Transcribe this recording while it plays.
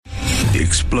The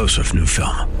explosive new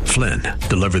film, Flynn,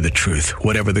 deliver the truth,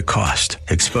 whatever the cost,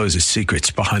 exposes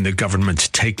secrets behind the government's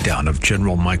takedown of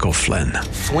General Michael Flynn.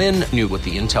 Flynn knew what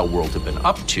the intel world had been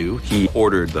up to. He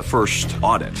ordered the first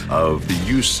audit of the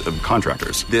use of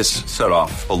contractors. This set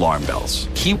off alarm bells.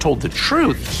 He told the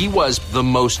truth. He was the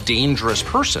most dangerous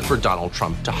person for Donald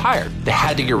Trump to hire. They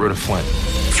had to get rid of Flynn.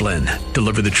 Flynn,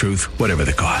 deliver the truth, whatever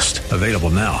the cost. Available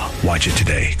now. Watch it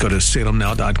today. Go to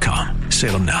salemnow.com.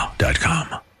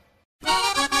 salemnow.com.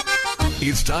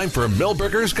 It's time for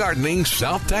Milberger's Gardening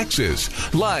South Texas,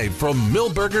 live from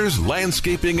Milberger's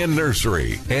Landscaping and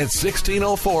Nursery at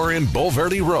 1604 in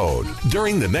Bulverde Road.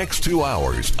 During the next 2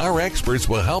 hours, our experts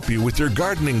will help you with your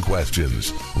gardening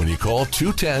questions when you call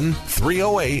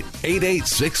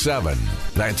 210-308-8867.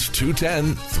 That's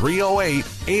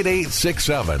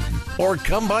 210-308-8867. Or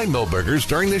come by Milberger's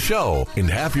during the show and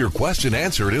have your question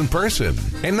answered in person.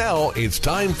 And now it's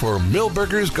time for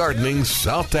Milberger's Gardening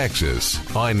South Texas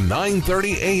on 930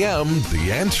 a.m.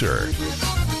 The Answer.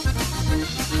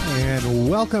 And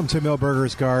welcome to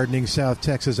Milberger's Gardening South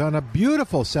Texas on a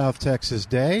beautiful South Texas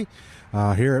day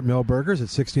here at Milberger's at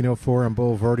 1604 on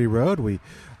Bulverde Road. We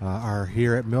are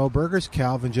here at Milberger's.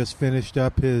 Calvin just finished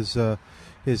up his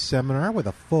seminar with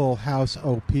a full house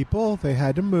of people. They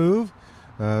had to move.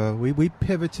 We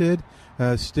pivoted.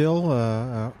 Still,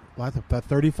 about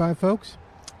 35 folks?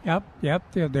 Yep.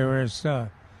 There was... Of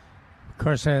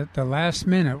course, at the last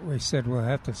minute, we said we'll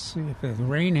have to see if the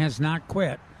rain has not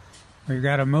quit. We've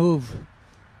got to move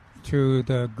to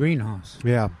the greenhouse.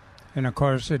 Yeah. And, of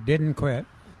course, it didn't quit.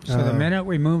 So the minute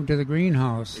we moved to the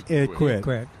greenhouse, it quit. It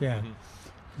quit, yeah. Mm-hmm.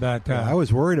 But I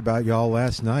was worried about y'all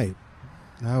last night.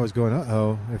 I was going,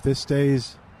 if this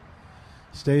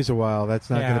stays a while, that's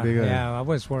not going to be good. Yeah, I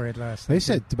was worried last night. They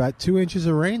said about 2 inches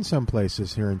of rain some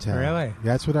places here in town. Really?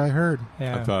 That's what I heard.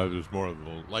 Yeah. I thought it was more of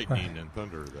the lightning and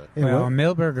thunder. Well,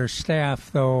 Milberger's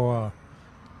staff, though,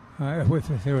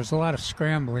 there was a lot of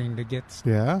scrambling to get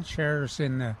chairs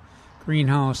in the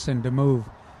greenhouse and to move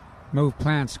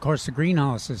plants. Of course, the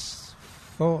greenhouse is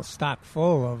stocked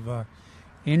full of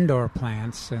indoor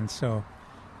plants, and so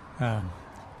I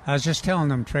was just telling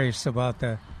them, Trace, about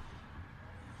a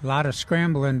lot of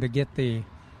scrambling to get the.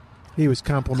 He was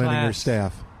complimenting your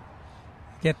staff.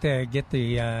 Get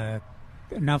the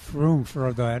enough room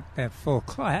for that full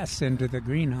class into the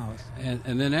greenhouse.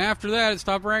 And then after that, it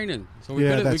stopped raining. So we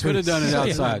could have done it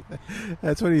outside.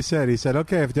 That's what he said. He said,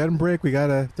 "Okay, if it doesn't break,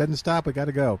 doesn't stop, we got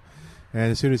to go."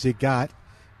 And as soon as he got,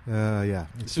 as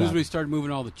soon as we started moving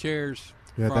all the chairs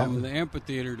from the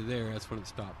amphitheater to there, that's when it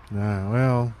stopped.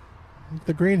 Well.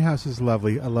 The greenhouse is a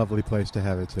lovely place to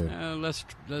have it too. Less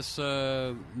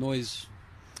noise.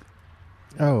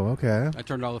 Oh, okay. I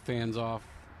turned all the fans off.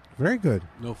 Very good.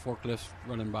 No forklifts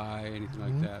running by, anything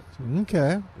like that. So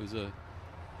okay. It was a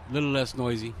little less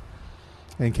noisy.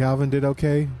 And Calvin did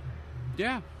okay?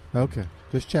 Yeah. Okay.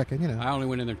 Just checking, I only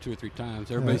went in there 2 or 3 times.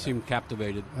 Everybody seemed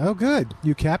captivated. Oh, good.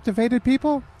 You captivated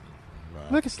people?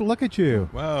 Wow. Look at you.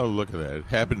 Well, look at that. It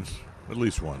happens at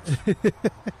least once.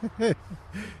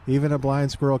 Even a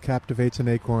blind squirrel captivates an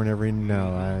acorn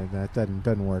that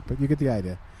doesn't work, but you get the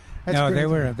idea. That's they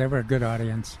were a good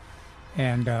audience.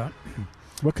 And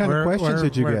what kind of questions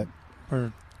did you get?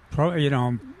 We're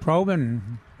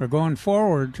probing. We're going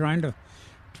forward, trying to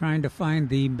find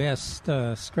the best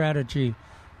strategy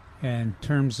in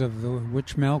terms of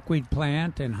which milkweed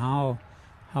plant and how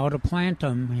to plant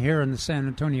them here in the San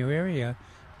Antonio area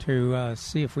to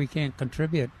see if we can't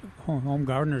contribute. Home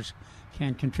gardeners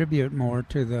can contribute more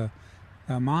to the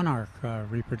monarch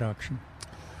reproduction.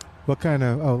 What kind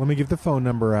of... let me give the phone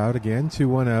number out again,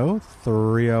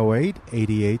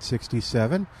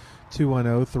 210-308-8867,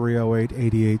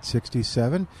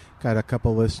 210-308-8867. Got a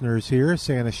couple listeners here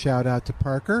saying a shout-out to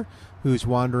Parker, who's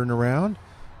wandering around.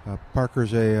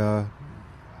 Parker's a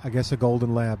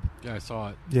golden lab. Yeah, I saw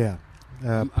it. Yeah.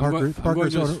 I'm going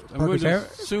to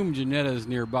assume Janetta is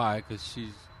nearby because she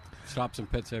stops and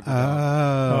pets every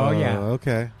dog. Oh, yeah.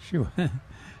 Okay.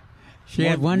 She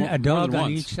had a dog on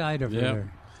each side of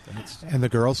her. And the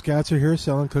Girl Scouts are here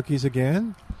selling cookies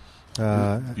again.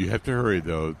 You have to hurry,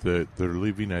 though. They're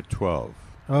leaving at 12.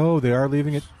 Oh, they are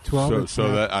leaving at 12?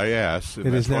 So that I asked.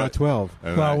 It is now 12.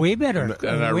 Well, we better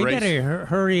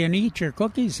hurry and eat your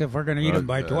cookies if we're going to eat them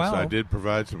by 12. So I did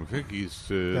provide some cookies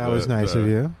to that was nice of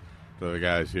you. The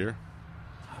guys here.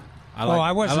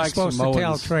 I wasn't supposed to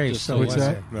tell Trace. So what's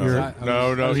that?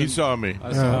 No, he saw me.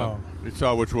 I saw him. He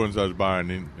saw which ones I was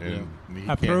buying, and he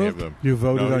can't have them. You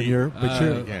voted on your... He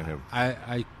can't have them.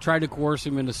 I tried to coerce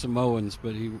him into Samoans,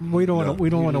 but he... We don't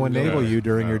want to enable you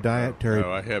during your dietary...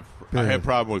 No, I have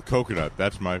problem with coconut.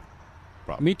 That's my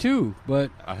problem. Me too, but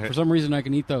for some reason I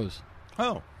can eat those.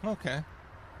 Oh, okay.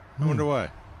 I wonder why.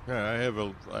 Yeah, I have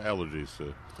allergies.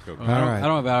 I don't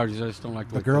have allergies. I just don't like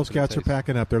the Girl Scouts are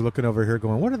packing up. They're looking over here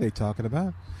going, what are they talking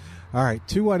about? All right,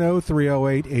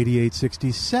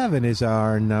 210-308-8867 is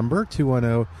our number,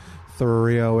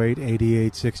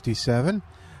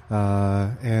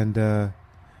 210-308-8867.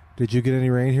 Did you get any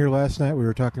rain here last night? We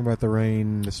were talking about the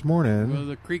rain this morning. Well,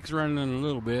 the creek's running a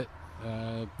little bit,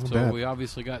 so we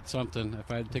obviously got something.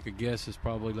 If I had to take a guess, it's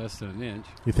probably less than an inch.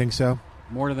 You think so?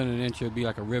 More than an inch, it would be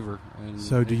like a river. And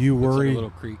so do you worry? Like a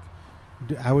little creek.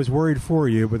 I was worried for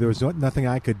you, but there was nothing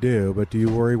I could do. But do you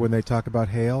worry when they talk about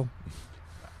hail?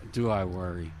 Do I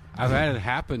worry? I've had it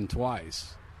happen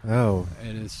twice. Oh.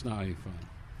 And it's not any fun.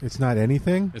 It's not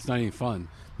anything? It's not any fun.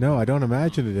 No, I don't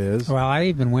imagine it is. Well, I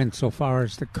even went so far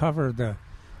as to cover the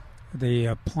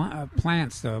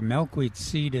plants, the milkweed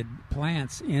seeded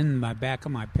plants, in my back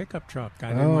of my pickup truck.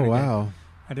 I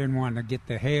didn't want to get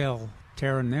the hail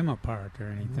tearing them apart or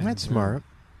anything. That's smart.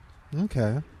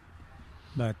 Okay.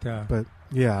 But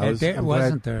yeah, it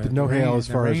wasn't no hail as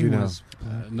far as you know.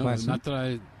 No, not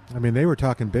that I mean, they were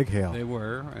talking big hail. They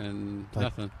were, and like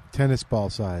nothing. Tennis ball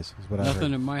size is what I heard.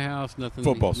 Nothing in my house. Nothing.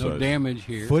 Football size. No damage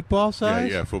here. Football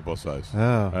size? Yeah, football size.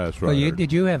 Oh, that's right.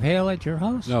 Did you have hail at your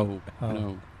house? No.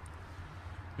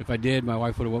 If I did, my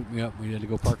wife would have woke me up. We had to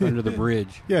go park under the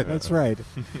bridge. Yeah, that's right.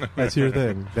 That's your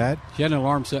thing. She had an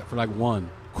alarm set for like 1.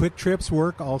 Quick trips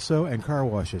work also, and car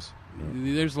washes.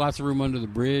 There's lots of room under the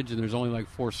bridge, and there's only like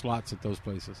 4 slots at those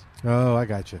places. Oh, I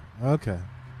got you. Okay.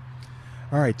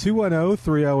 All right,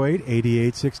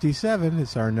 210-308-8867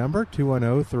 is our number,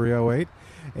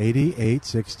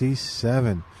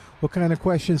 210-308-8867. What kind of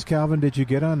questions, Calvin, did you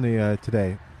get on the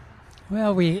today?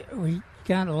 Well, we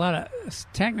got a lot of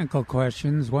technical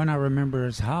questions. One I remember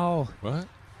is how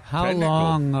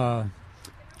long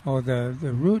the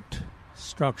root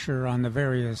structure on the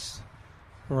various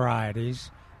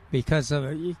varieties, because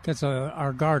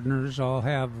our gardeners all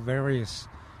have various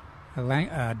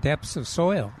depths of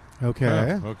soil.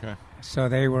 Okay. Okay. So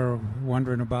they were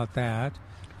wondering about that,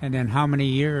 and then how many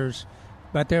years.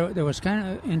 But there was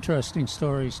kind of interesting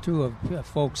stories too of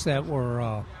folks that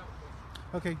were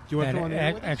okay. Do you want to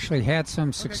actually had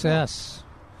some success,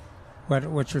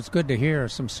 which was good to hear.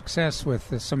 Some success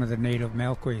with some of the native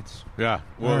milkweeds. Yeah.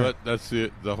 Well, that's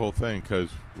the whole thing, because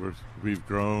we've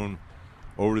grown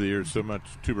over the years so much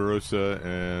tuberosa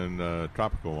and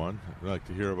tropical one. I'd like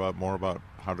to hear more about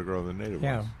how to grow the native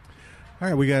ones. All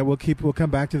right, we'll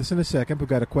come back to this in a second. We've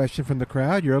got a question from the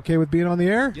crowd. You're okay with being on the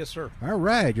air? Yes, sir. All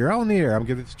right, you're on the air. I'm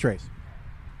giving it to Trace.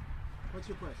 What's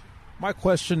your question? My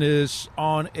question is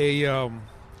on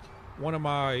one of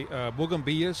my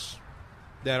bougainvilleas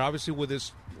that obviously with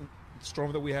this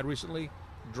storm that we had recently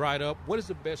dried up. What is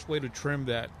the best way to trim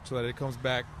that so that it comes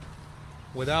back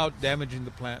without damaging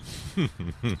the plant?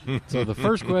 So the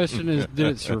first question is, did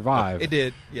it survive? It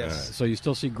did, yes. So you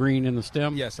still see green in the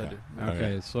stem? Yes, I do.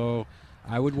 Okay, so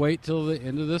I would wait till the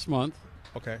end of this month.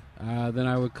 Okay. Then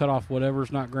I would cut off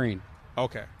whatever's not green.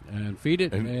 Okay. And feed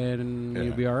it, and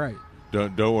you'll be all right.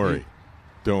 Don't worry.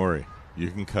 Don't worry. You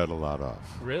can cut a lot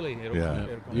off. Really? It'll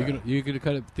you could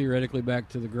cut it theoretically back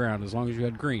to the ground as long as you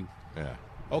had green. Yeah.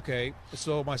 Okay.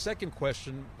 So my second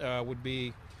question would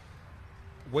be,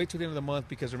 wait till the end of the month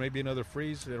because there may be another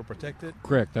freeze that'll protect it?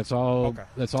 Correct. That's all. Okay.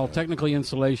 That's all technically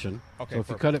insulation. Okay. So if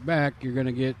you cut it back, you're going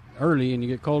to get early and you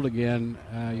get cold again.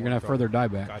 You're going to have further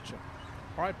dieback. Gotcha.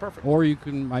 All right. Perfect. Or you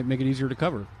might make it easier to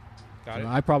cover. Got it.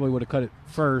 I probably would have cut it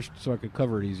first so I could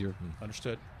cover it easier.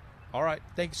 Understood. All right.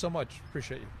 Thank you so much.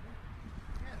 Appreciate you.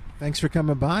 Thanks for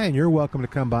coming by, and you're welcome to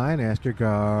come by and ask your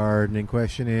gardening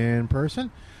question in person.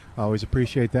 Always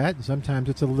appreciate that, and sometimes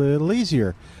it's a little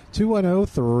easier.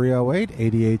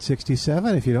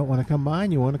 210-308-8867. If you don't want to come by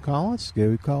and you want to call us,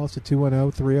 call us at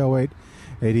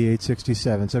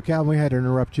 210-308-8867. So, Calvin, we had to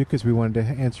interrupt you because we wanted to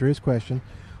answer his question.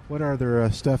 What other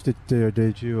stuff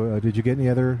did you get? Any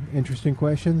other interesting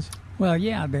questions? Well,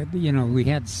 yeah, we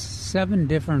had 7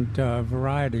 different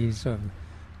varieties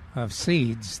of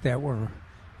seeds that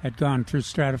had gone through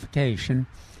stratification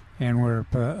and were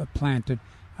planted.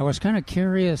 I was kind of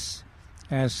curious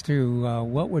as to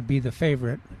what would be the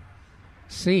favorite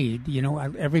seed.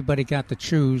 Everybody got to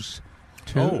choose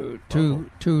two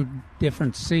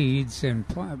different seeds and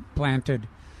planted,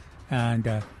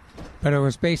 and but it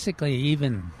was basically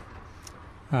even.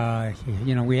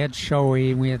 We had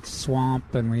showy, we had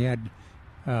swamp, and we had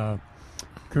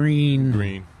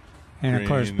green, and of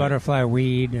course butterfly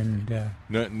weed and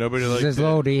nobody liked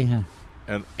Zizlodi.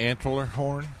 An antler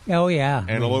horn? Oh, yeah.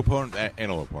 Antelope horn?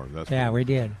 Antelope horn. That's we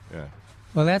did. Yeah.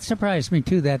 Well, that surprised me,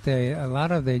 too, that a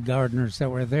lot of the gardeners that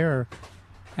were there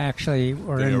actually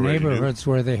were in neighborhoods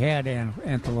where they had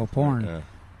antelope horn,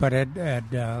 but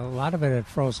a lot of it had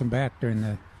frozen back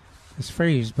during this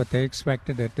freeze. But they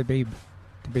expected it to be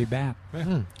back.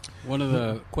 One of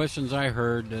the questions I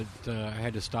heard that I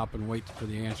had to stop and wait for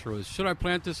the answer was, should I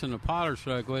plant this in a pot or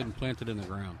should I go ahead and plant it in the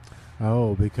ground?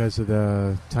 Oh, because of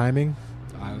the timing?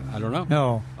 I don't know.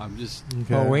 No. I'm just...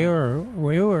 Okay. Well,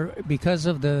 we were because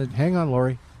of the... Hang on,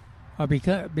 Lori.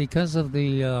 Because of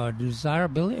the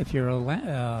desirability, if you're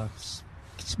a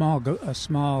small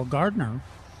gardener,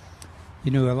 a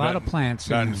lot of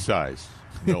plants. Not in size.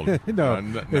 No, it's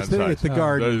the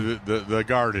garden. The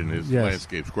garden is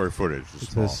landscape square footage.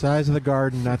 It's the size of the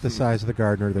garden, not the size of the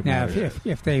gardener. That now,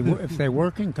 if they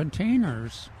work in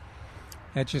containers,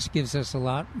 that just gives us a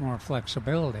lot more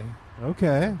flexibility.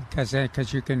 Okay. Because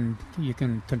you can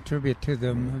contribute to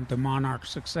the monarch's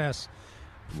success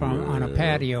on a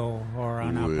patio or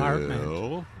on an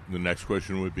apartment. The next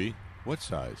question would be, what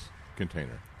size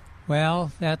container?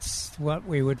 Well, that's what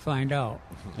we would find out.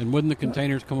 And wouldn't the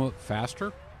containers come up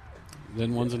faster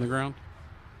than ones in the ground?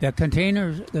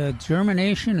 The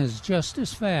germination is just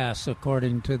as fast,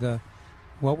 according to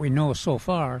what we know so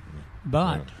far,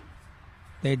 but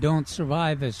they don't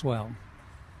survive as well.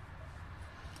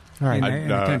 All right. In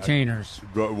the containers.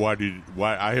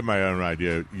 Why? I have my own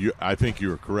idea. I think you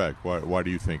were correct. Why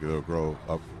do you think they'll grow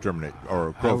up, germinate,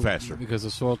 or grow faster? Because the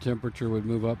soil temperature would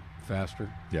move up faster.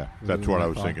 Yeah, that's what I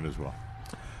was thinking as well.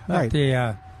 But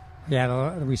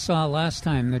we saw last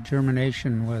time the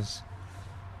germination was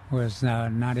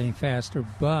not any faster,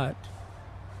 but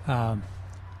in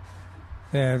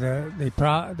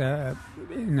the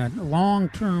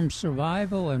long-term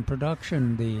survival and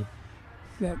production,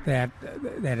 that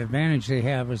advantage they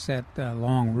have is that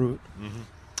long root.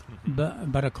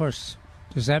 Mm-hmm. But of course,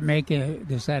 does that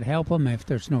help them if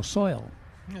there's no soil?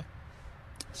 Yeah.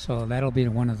 So that'll be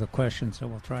one of the questions that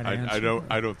we'll try to answer.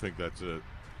 I don't think that's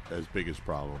as big a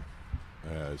problem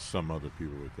as some other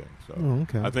people would think. So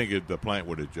okay. I think the plant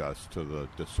would adjust to the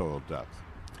soil depth.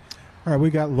 All right,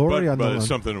 we got Lori on the line. But it's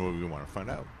something we want to find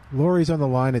out. Lori's on the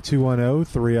line at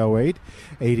 210-308-8867,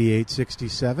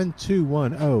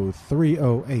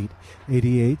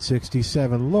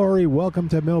 210-308-8867. Lori, welcome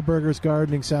to Milberger's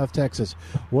Gardening, South Texas.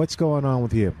 What's going on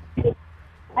with you?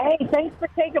 Hey, thanks for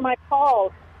taking my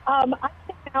call. I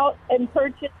came out and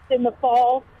purchased in the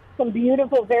fall some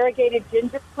beautiful variegated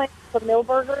ginger plants from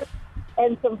Milberger's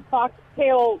and some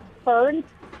foxtail ferns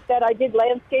that I did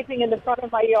landscaping in the front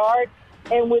of my yard.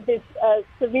 And with this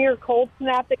severe cold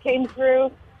snap that came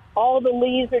through, all the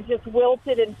leaves are just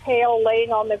wilted and pale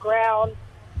laying on the ground,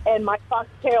 and my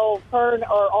foxtail fern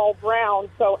are all brown.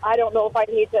 So I don't know if I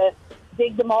need to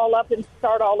dig them all up and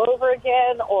start all over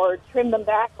again or trim them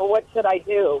back, or what should I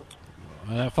do?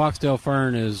 That foxtail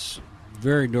fern is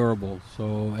very durable.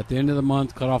 So at the end of the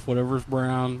month, cut off whatever's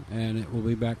brown, and it will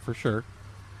be back for sure.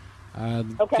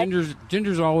 Okay.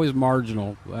 Ginger's always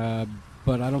marginal,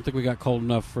 but I don't think we got cold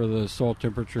enough for the soil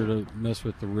temperature to mess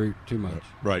with the root too much.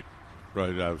 Right.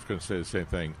 I was going to say the same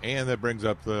thing. And that brings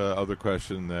up the other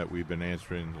question that we've been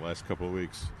answering the last couple of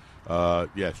weeks.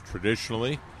 Yes,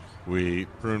 traditionally, we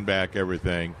prune back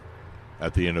everything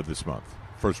at the end of this month.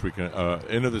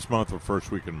 End of this month or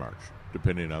first week in March,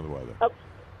 depending on the weather.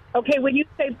 Okay, when you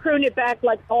say prune it back,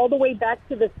 like all the way back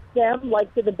to the stem,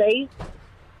 like to the base?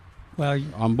 Well,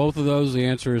 on both of those, the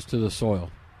answer is to the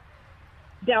soil.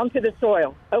 Down to the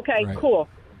soil. Okay, right. Cool.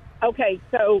 Okay,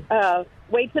 so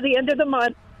wait till the end of the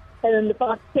month, and then the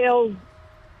foxtails.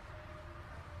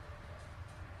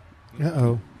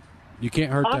 Uh-oh. You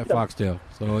can't hurt that foxtail.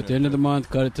 So at the end of the month,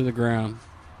 cut it to the ground,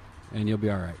 and you'll be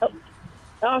all right. Oh,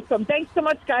 awesome. Thanks so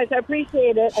much, guys. I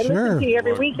appreciate it. I listen to you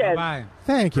every weekend. Bye.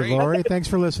 Thank you, Lori. Okay. Thanks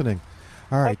for listening.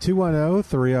 All right,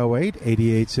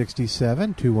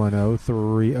 210-308-8867,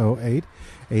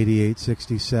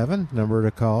 210-308-8867, number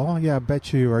to call. Yeah, I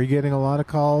bet you. Are you getting a lot of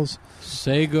calls?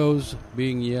 Sagos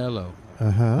being yellow.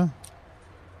 Uh-huh.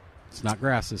 It's not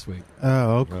grass this week.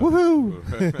 Oh, okay.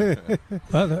 Woohoo!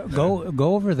 Well,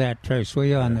 go over that, Trace, will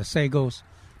you, on the sagos?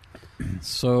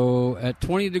 So at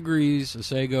 20 degrees, a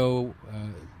sago,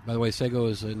 by the way, sago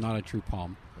is not a true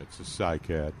palm. It's a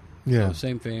cycad. Yeah. So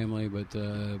same family, but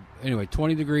anyway,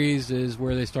 20 degrees is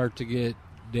where they start to get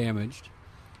damaged.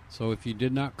 So if you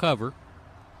did not cover,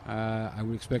 I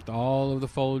would expect all of the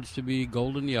foliage to be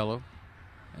golden yellow.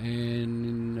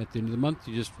 And at the end of the month,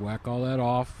 you just whack all that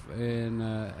off, and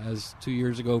as 2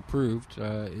 years ago proved,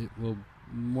 it will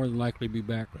more than likely be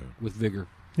back with vigor.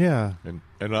 Yeah. And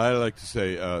I like to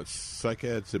say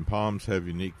cycads and palms have a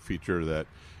unique feature that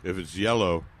if it's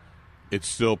yellow, it's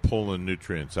still pulling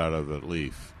nutrients out of the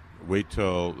leaf. Wait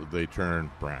till they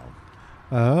turn brown.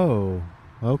 Oh.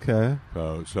 Okay.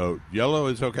 So yellow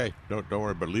is okay. Don't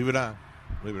worry, but leave it on.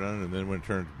 Leave it on, and then when it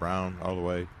turns brown all the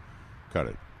way, cut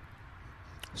it.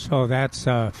 So that's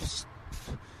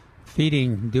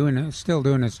feeding, still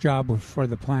doing its job for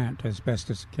the plant as best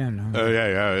as it can. Huh?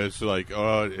 Yeah. It's like,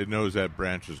 it knows that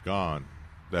branch is gone.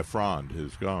 That frond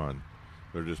is gone.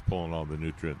 They're just pulling all the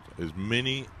nutrients, as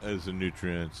many as the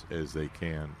nutrients as they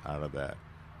can out of that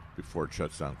before it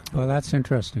shuts down. Well, that's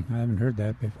interesting. I haven't heard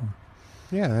that before.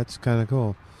 Yeah, that's kind of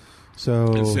cool. So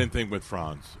And same thing with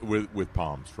fronds, with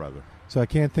palms, rather. So I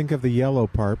can't think of the yellow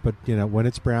part, but, when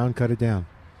it's brown, cut it down.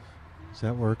 Does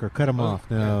that work? Or cut them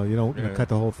off? No, you don't cut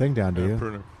the whole thing down, do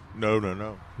you?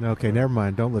 No. Okay, never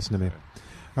mind. Don't listen to me.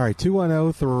 All right,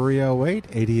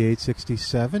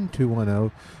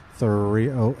 210-308-8867,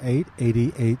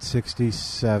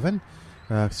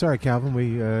 210-308-8867. Sorry, Calvin,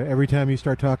 we every time you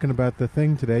start talking about the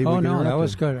thing today... Oh, no, that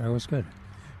was good. That was good.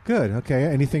 Good, okay.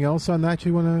 Anything else on that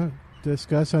you want to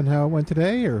discuss on how it went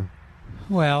today, or...?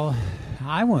 Well,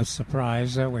 I was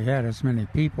surprised that we had as many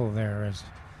people there as...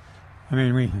 I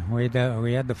mean, we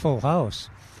had the full house,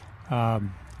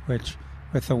 which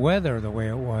with the weather the way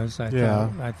it was,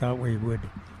 I thought we would.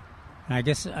 I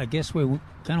guess we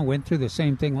kind of went through the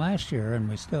same thing last year, and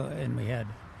we had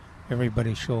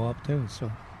everybody show up too. So,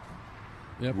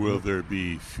 yep. Will there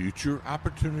be future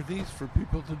opportunities for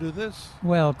people to do this?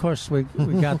 Well, of course we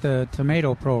got the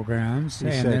tomato programs,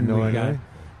 and then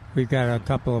we've got a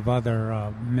couple of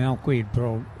other milkweed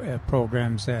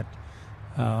programs at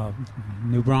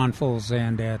New Braunfels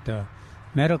and at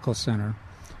Medical Center.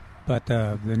 But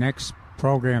the next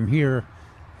program here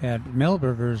at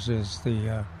Milberger's is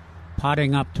the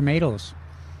potting up tomatoes,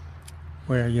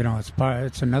 where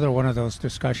it's another one of those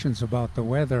discussions about the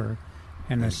weather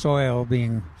and the soil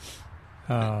being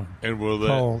and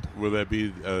cold. Will that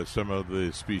be some of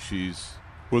the species?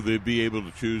 Will they be able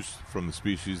to choose from the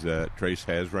species that Trace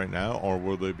has right now, or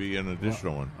will there be an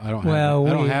additional one? I don't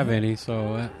have any,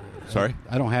 so... Sorry?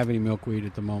 I don't have any milkweed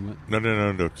at the moment. No,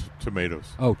 tomatoes.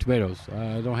 Oh, tomatoes.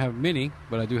 I don't have many,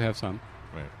 but I do have some.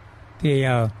 Right.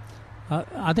 The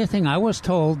other thing, I was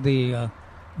told the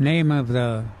name of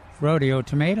the rodeo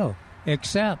tomato,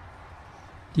 except,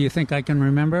 do you think I can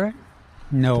remember it?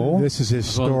 No. This is his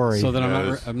story. So then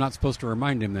I'm not supposed to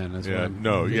remind him then. That is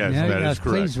correct.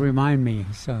 Please remind me.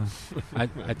 So I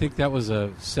think that was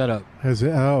a setup. Is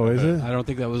it? Oh, is it? I don't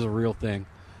think that was a real thing.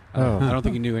 Oh. I don't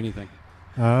think he knew anything.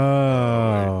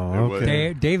 Oh,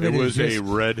 okay. David it was a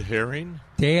red herring?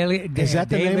 Is that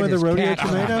the name of the rodeo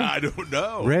tomato? I don't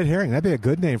know. Red herring. That'd be a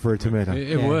good name for a tomato.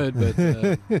 It would, but...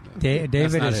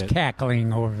 David is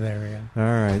cackling over there. Yeah. All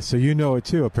right, so you know it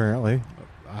too, apparently.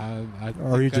 Or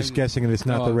are you just guessing that it's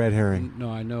not the red herring?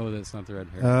 No, I know that it's not the red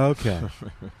herring. Okay.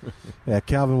 Yeah,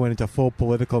 Calvin went into full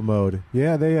political mode.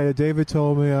 Yeah, David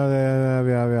told me.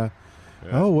 Yeah.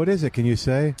 Oh, what is it? Can you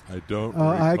say? I don't recall.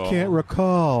 I can't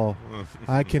recall.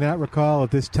 I cannot recall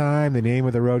at this time the name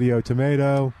of the rodeo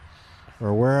tomato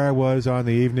or where I was on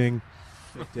the evening.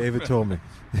 David told me.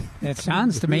 It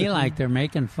sounds to me like they're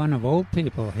making fun of old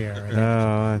people here.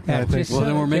 I think well,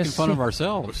 then we're making fun of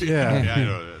ourselves. Yeah, I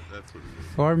know that. That's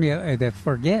what it is.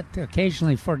 They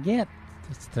occasionally forget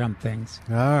some things.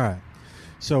 All right.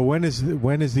 So when is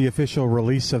the official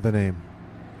release of the name?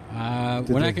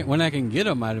 When I can get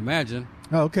them, I'd imagine.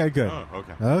 Oh, okay, good. Oh,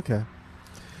 okay.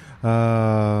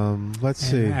 Let's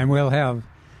see. And we'll have.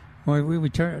 We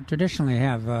traditionally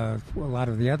have a lot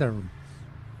of the other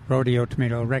rodeo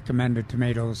tomato recommended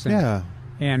tomatoes.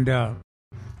 And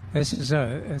this is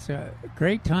it's a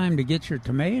great time to get your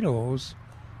tomatoes.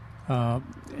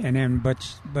 But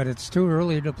it's too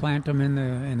early to plant them in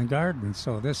the garden.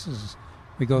 So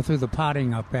we go through the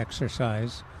potting up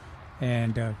exercise,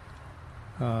 and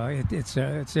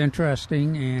it's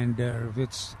interesting, and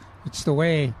it's the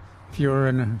way if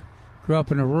grew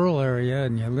up in a rural area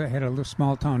and you had a little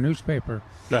small town newspaper.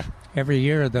 Yeah. Every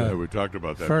year we talked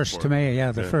about that first before.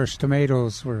 tomato. First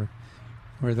tomatoes were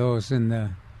those that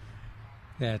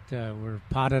were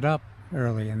potted up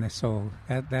early, and so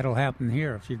that'll happen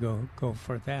here if you go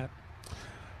for that.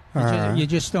 You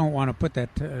just don't want to put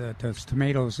those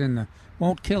tomatoes in the.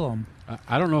 Won't kill them.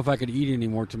 I don't know if I could eat any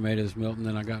more tomatoes, Milton,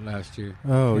 than I got last year.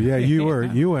 Oh yeah,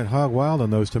 you went hog wild on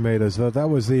those tomatoes. Though that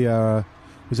was the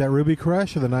was that Ruby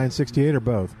Crush or the 968 or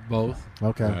both? Both.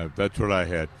 Okay, that's what I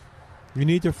had. You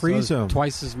need to freeze them.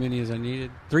 Twice as many as I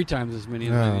needed. 3 times as many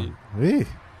as I needed.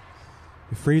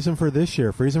 You freeze them for this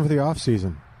year. Freeze them for the off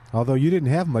season. Although you didn't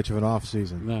have much of an off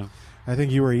season. No. I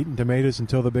think you were eating tomatoes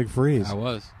until the big freeze. I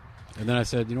was. And then I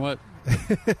said, you know what?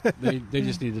 they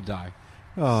just need to die.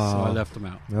 Oh. So I left them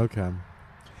out. Okay.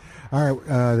 All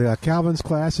right. The Calvin's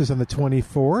class is on the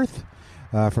 24th.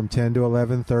 from 10 to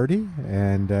 11:30.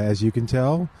 And as you can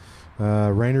tell,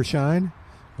 rain or shine,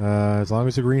 as long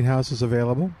as the greenhouse is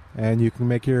available. And you can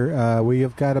make your, we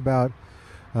have got about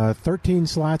 13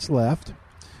 slots left.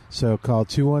 So call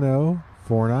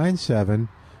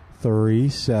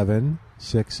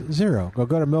 210-497-3760. Go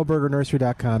to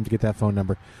millburgernursery.com to get that phone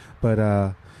number.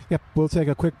 But, yep, we'll take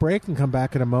a quick break and come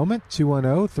back in a moment.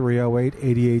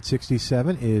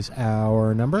 210-308-8867 is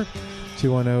our number.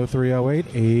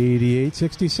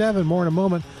 210-308-8867. More in a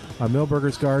moment on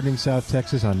Millburgers Gardening, South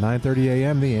Texas on 9:30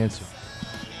 a.m. The Answer.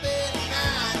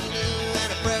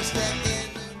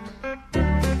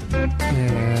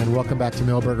 And welcome back to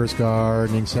Millburgers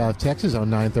Gardening, South Texas on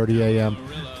 9:30 a.m.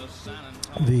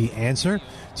 The Answer.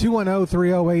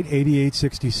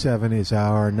 210-308-8867 is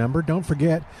our number. Don't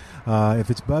forget,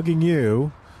 if it's bugging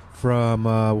you, from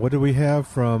what do we have?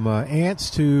 From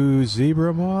ants to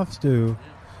zebra moths to...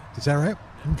 Is that right?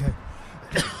 Okay.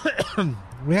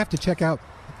 We have to check out...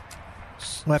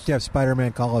 We'll have to have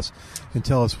Spider-Man call us and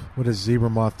tell us what a zebra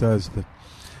moth does.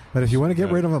 But if you want to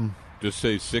get rid of them... Just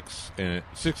say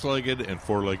six-legged and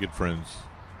four-legged friends.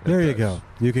 There you go.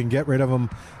 You can get rid of them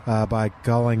by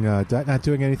calling, not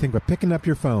doing anything but picking up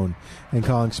your phone and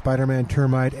calling Spider-Man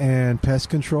Termite and Pest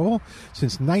Control.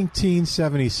 Since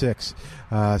 1976,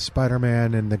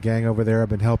 Spider-Man and the gang over there have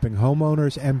been helping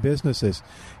homeowners and businesses.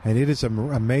 And it is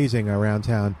amazing around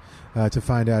town to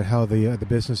find out how the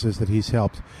businesses that he's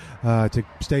helped to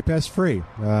stay pest-free.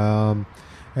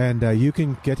 And you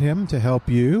can get him to help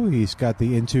you. He's got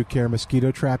the Into Care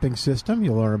mosquito trapping system.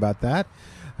 You'll learn about that.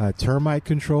 Termite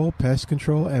control, pest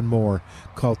control, and more.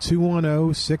 Call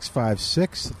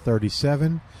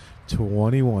 210-656-3721.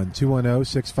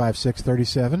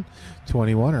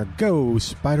 210-656-3721 or go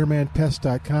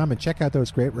SpidermanPest.com and check out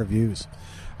those great reviews.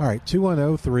 All right,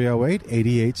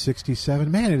 210-308-8867.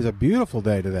 Man, it is a beautiful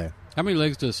day today. How many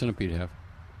legs does a centipede have?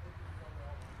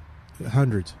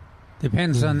 Hundreds.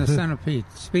 Depends on the centipede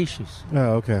species.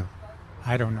 Oh, okay.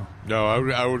 I don't know. No,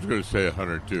 I was going to say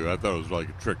 100 too. I thought it was like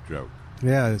a trick joke.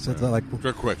 Yeah, it's like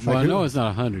trick question. Well, I know it's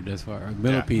not 100 as far.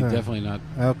 Millipede definitely not.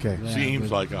 Okay,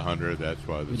 seems like 100. That's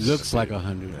why it looks like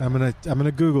 100. I'm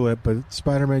gonna Google it, but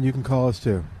Spider-Man, you can call us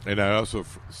too. And I also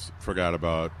forgot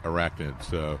about arachnids.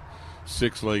 So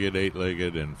 6-legged,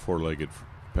 8-legged, and 4-legged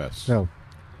pests. Oh,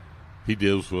 he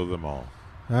deals with them all.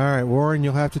 All right, Warren,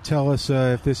 you'll have to tell us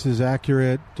if this is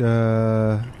accurate.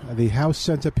 The house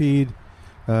centipede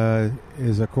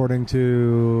is, according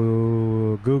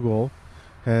to Google,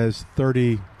 has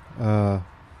 30 legs.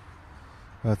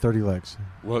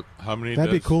 What? How many?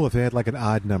 That'd be cool if they had like an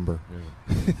odd number.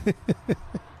 Yeah.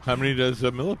 How many does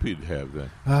a millipede have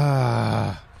then?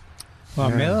 Well,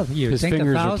 millipede. His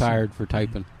fingers are tired for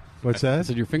typing. What's that? I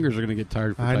said your fingers are going to get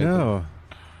tired for typing. I know.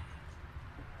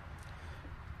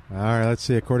 All right, let's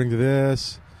see. According to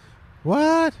this,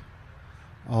 what?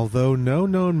 Although no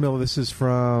known this is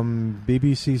from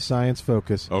BBC Science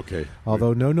Focus. Okay.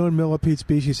 Although no known millipede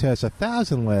species has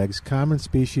 1,000 legs, common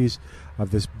species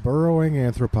of this burrowing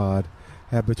arthropod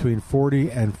have between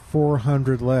 40 and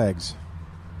 400 legs.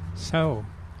 So,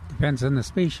 depends on the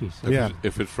species.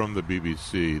 If it's from the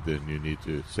BBC, then you need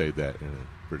to say that in a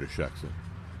British accent.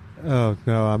 Oh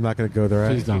no, I'm not going to go there.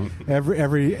 Please don't.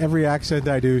 Every accent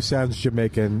I do sounds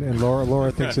Jamaican, and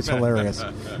Laura thinks it's hilarious.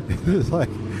 It's like,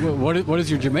 what is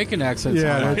your Jamaican accent?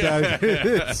 Yeah,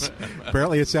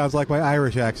 apparently it sounds like my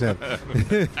Irish accent. All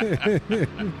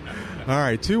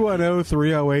right,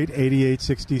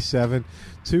 210-308-8867.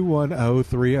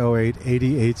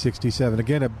 210-308-8867.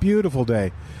 Again, a beautiful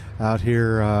day out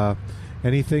here.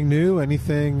 Anything new?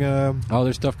 Anything?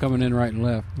 There's stuff coming in right and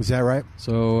left. Is that right?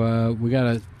 So we got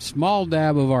a small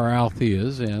dab of our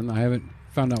altheas in. I haven't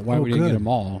found out why we didn't get them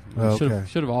all. Should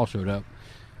have all showed up.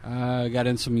 Got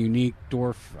in some unique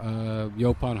dwarf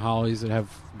Yopon hollies that have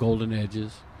golden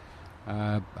edges.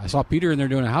 I saw Peter in there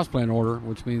doing a houseplant order,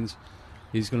 which means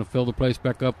he's going to fill the place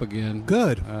back up again.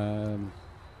 Good.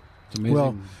 It's amazing.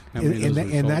 Well,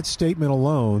 and that statement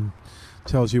alone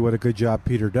tells you what a good job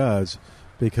Peter does.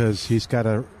 Because he's got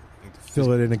to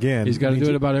fill it in again. He's got to do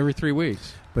it about every 3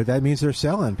 weeks. But that means they're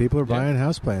selling. People are buying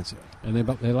houseplants. And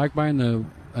they like buying the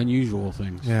unusual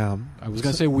things. Yeah. I was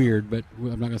going to say weird, but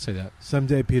I'm not going to say that.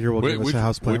 Someday Peter will give us a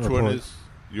houseplant report. Which one is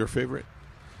your favorite?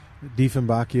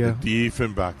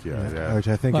 Dieffenbachia. Yeah. Which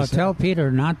I think tell Peter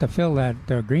not to fill that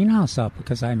greenhouse up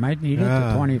because I might need it the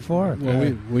 24th.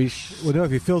 Well, no,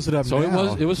 if he fills it up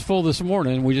now. It was full this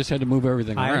morning. We just had to move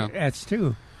everything around. That's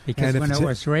true. Because when it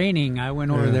was raining, I went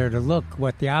over there to look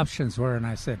what the options were, and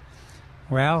I said,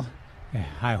 well,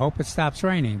 I hope it stops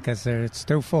raining because it's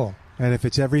too full. And if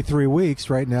it's every 3 weeks,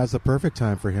 right now is the perfect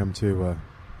time for him to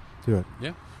do it.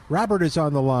 Yeah. Robert is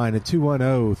on the line at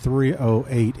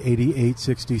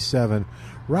 210-308-8867.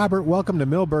 Robert, welcome to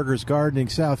Milberger's Gardening,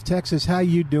 South Texas. How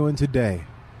you doing today?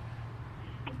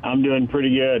 I'm doing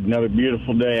pretty good. Another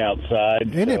beautiful day outside.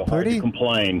 Isn't it pretty? Hard to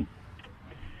complain.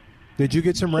 Did you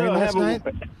get some rain last night?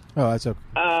 Oh, that's okay.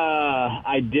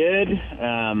 I did.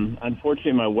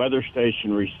 Unfortunately, my weather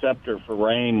station receptor for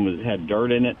rain had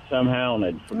dirt in it somehow, and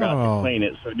I'd forgot to clean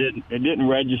it, so it didn't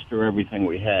register everything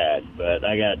we had. But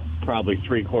I got probably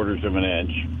 3/4 of an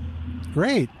inch.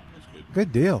 Great.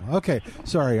 Good deal. Okay.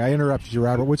 Sorry, I interrupted you,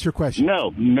 Robert. What's your question?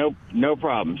 No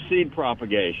problem. Seed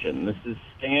propagation. This is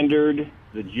standard.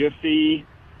 The Jiffy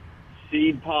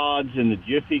seed pods in the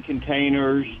Jiffy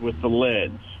containers with the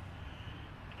lids.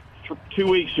 2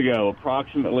 weeks ago,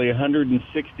 approximately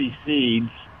 160 seeds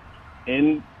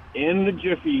in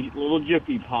the little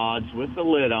Jiffy pods with the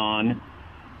lid on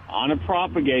a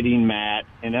propagating mat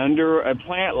and under a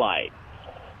plant light.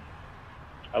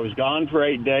 I was gone for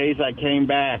 8 days. I came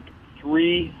back.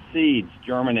 3 seeds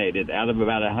germinated out of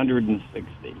about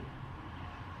 160.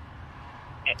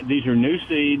 These are new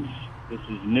seeds. This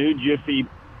is new Jiffy.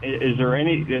 Is there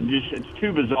any? It's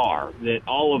too bizarre that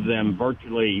all of them,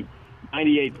 virtually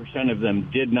 98% of them,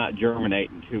 did not germinate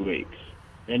in 2 weeks.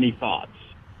 Any thoughts?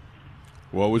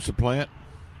 What was the plant?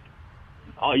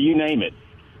 Oh, you name it.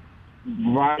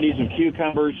 Varieties of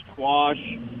cucumbers,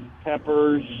 squash,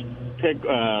 peppers,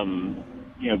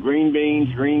 green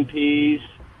beans, green peas.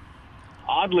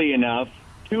 Oddly enough,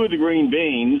 2 of the green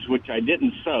beans, which I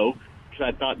didn't soak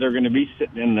because I thought they're going to be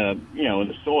sitting in the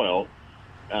soil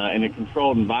in a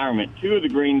controlled environment. 2 of the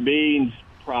green beans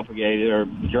propagated or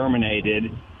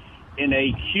germinated in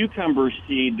a cucumber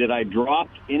seed that I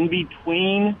dropped in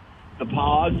between the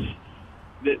pods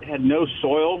that had no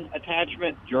soil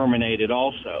attachment, germinated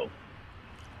also.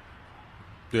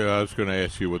 Yeah, I was going to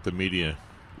ask you what the media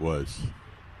was.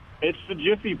 It's the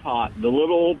Jiffy pot, the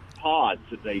little pods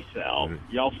that they sell.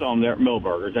 Y'all saw them there at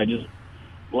Milberger's. I just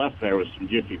left there with some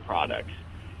Jiffy products.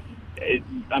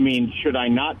 Should I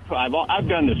not? I've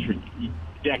done this for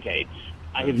decades.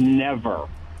 I have never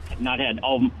not had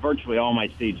virtually all my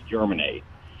seeds germinate.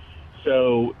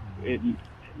 So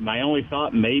my only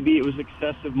thought, maybe it was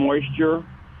excessive moisture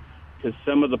because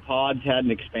some of the pods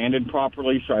hadn't expanded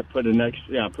properly. So I put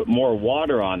put more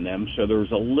water on them. So there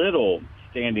was a little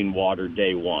standing water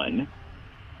day one.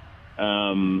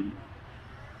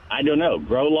 I don't know.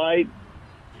 Grow light,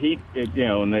 heat. It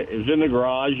was in the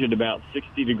garage at about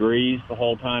 60 degrees the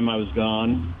whole time I was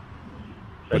gone.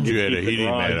 So but you had a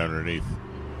heating mat underneath.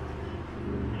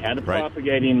 Had a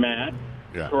propagating mat.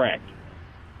 Yeah. Correct.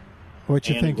 What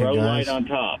you thinking, grow guys? light on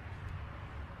top.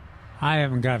 I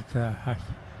haven't got.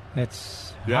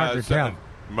 It's hard to tell.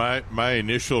 My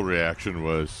initial reaction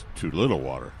was too little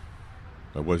water.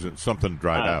 It wasn't something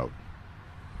dried out.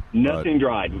 Nothing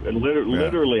dried.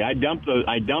 Literally, I dumped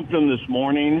them this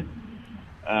morning.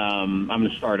 I'm going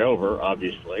to start over,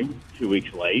 obviously, 2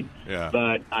 weeks late. Yeah.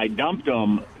 But I dumped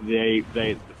them. They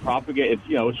propagate.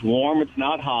 It's warm. It's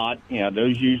not hot.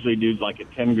 Those usually do like a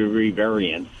 10-degree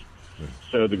variance.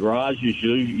 So the garage is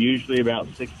usually about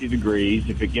 60 degrees.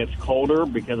 If it gets colder,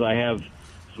 because I have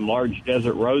some large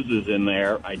desert roses in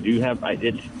there, I do have.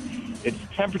 It's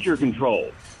temperature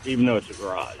controlled, even though it's a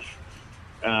garage.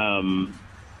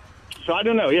 So I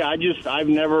don't know. Yeah, I've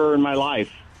never in my life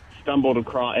stumbled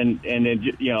across, I'm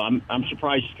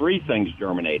surprised 3 things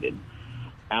germinated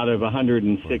out of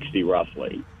 160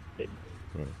 roughly.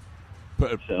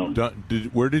 But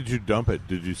where did you dump it?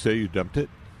 Did you say you dumped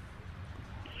it?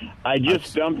 I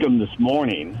just dumped them this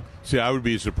morning. See, I would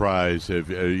be surprised if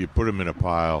you put them in a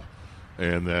pile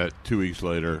and that 2 weeks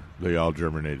later they all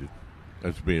germinated.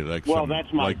 That's me. That's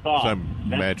my thought. Some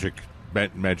magic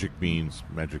beans,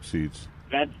 magic seeds.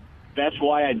 That's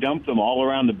why I dumped them all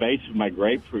around the base of my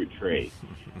grapefruit tree.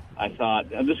 I thought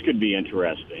this could be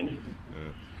interesting.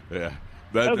 Yeah.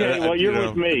 You're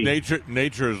with me.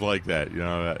 Nature is like that.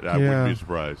 I wouldn't be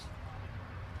surprised.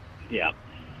 Yeah.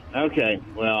 Okay.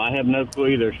 Well, I have no clue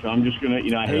either, so I'm just going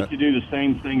to, I hate to do the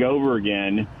same thing over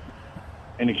again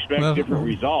and expect different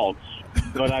results,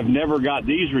 but I've never got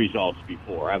these results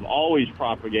before. I've always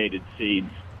propagated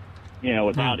seeds,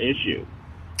 without issue.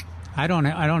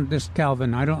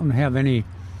 Calvin, I don't have any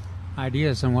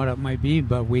ideas on what it might be,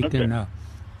 but we can,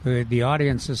 the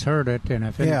audience has heard it, and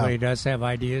if anybody does have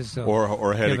ideas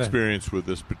or had experience with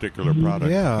this particular product,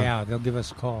 they'll give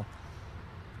us a call.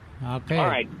 Okay. All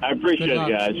right. I appreciate it,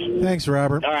 guys. Thanks,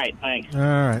 Robert. All right. Thanks. All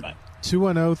right.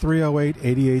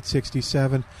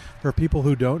 210-308-8867. For people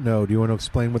who don't know, do you want to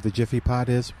explain what the Jiffy Pot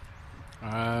is?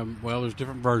 Well, there's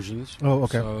different versions. Oh,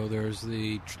 okay. So there's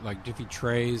the Jiffy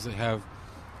trays that have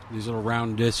these little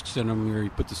round discs in them where you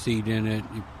put the seed in it.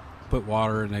 You put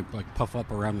water and they like puff up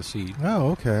around the seed.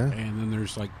 Oh, okay. And then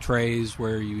there's like trays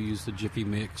where you use the Jiffy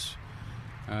mix.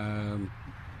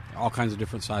 All kinds of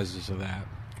different sizes of that.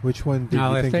 Which one did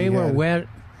now, you if think they you were had? wet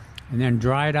and then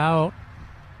dried out,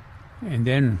 and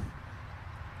then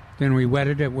we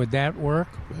wetted it, would that work?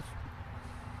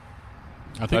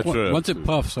 I think once it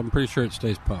puffs, I'm pretty sure it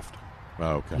stays puffed.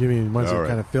 Oh, okay. You mean once All it right.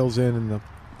 kind of fills in and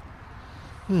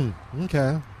the...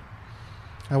 Okay.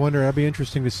 I wonder, that'd be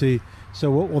interesting to see.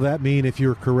 So what will that mean if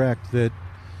you're correct that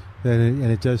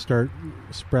it does start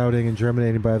sprouting and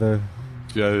germinating by the...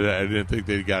 Yeah, I didn't think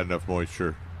they got enough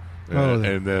moisture.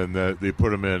 And then they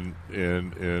put them in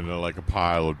like a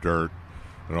pile of dirt,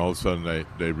 and all of a sudden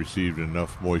they received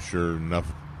enough moisture, enough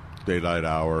daylight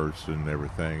hours and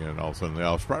everything, and all of a sudden they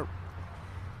all sprout.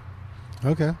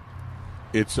 Okay.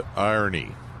 It's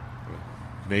irony.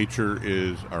 Nature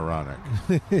is ironic.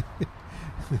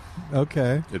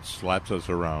 Okay. It slaps us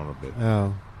around a bit.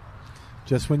 Oh.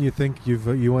 Just when you think you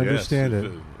understand Yes,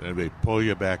 it. and they pull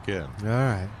you back in. All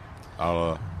right.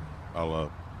 A la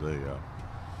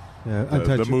Yeah,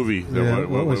 the movie.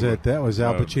 What was it? That was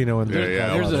Al Pacino and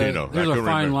There's a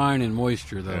fine line in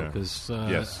moisture, though, because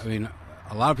yes. I mean,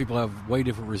 a lot of people have way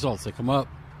different results. They come up,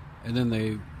 and then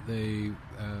they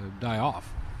die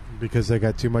off because they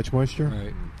got too much moisture.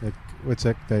 Right. Like, what's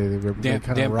that? They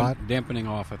kind of rot. Dampening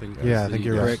off, I think. Yeah, I is think the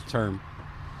you're correct right. term.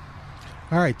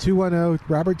 All right, 210.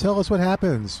 Robert, tell us what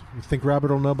happens. You think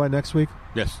Robert will know by next week?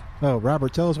 Yes. Oh,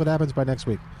 Robert, tell us what happens by next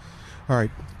week. All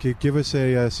right, give us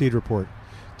a seed report.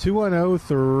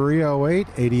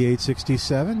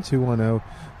 210-308-8867.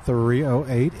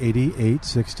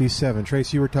 210-308-8867.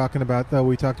 Trace, you were talking about,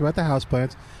 we talked about the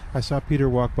houseplants. I saw Peter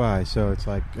walk by, so it's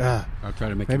like, I'll try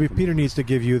to make maybe it Peter needs to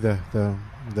give you the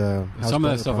some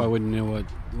of that stuff I wouldn't know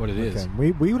what it is.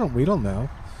 We don't know.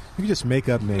 You can just make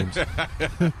up names.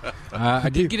 I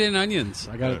did get in onions.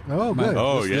 I got it. Oh,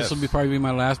 good. This will probably be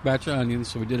my last batch of onions.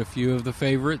 So we did a few of the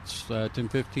favorites,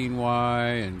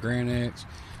 1015Y and Grand X.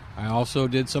 I also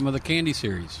did some of the candy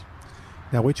series.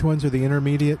 Now, which ones are the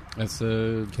intermediate? That's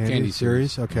the candy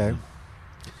series. Okay.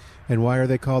 And why are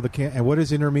they called the and what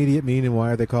does intermediate mean, and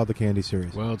why are they called the candy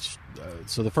series? Well, it's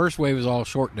so the first wave is all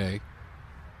short day,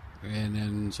 and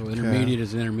then so intermediate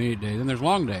is an intermediate day. Then there's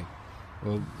long day.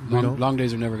 Well, long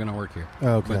days are never going to work here.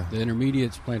 Okay. But the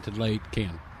intermediates planted late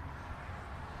can.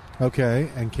 Okay,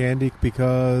 and candy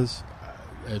because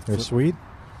they're sweet?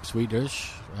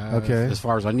 Sweetish. Okay. As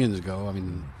far as onions go, I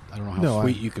mean, I don't know how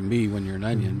sweet you can be when you're an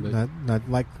onion. But not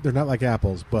like they're not like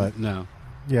apples, but no.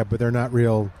 Yeah, but they're not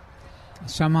real.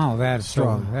 Somehow that's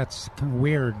strong. That's kind of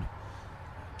weird.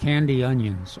 Candy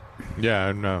onions.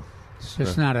 Yeah, no. It's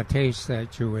just not a taste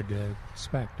that you would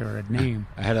expect or a name.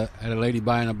 I had a lady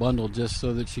buying a bundle just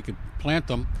so that she could plant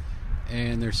them,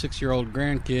 and their 6-year-old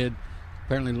grandkid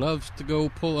apparently loves to go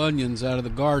pull onions out of the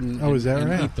garden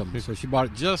and eat them. So she bought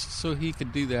it just so he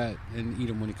could do that and eat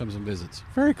them when he comes and visits.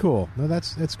 Very cool. No,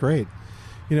 that's great.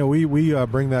 You know, we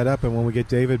bring that up, and when we get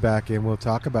David back in, we'll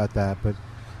talk about that. But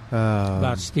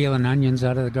about stealing onions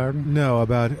out of the garden? No,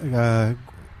 about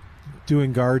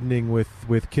doing gardening with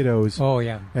kiddos. Oh,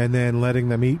 yeah. And then letting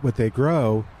them eat what they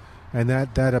grow. And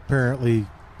that apparently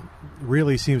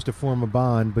really seems to form a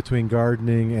bond between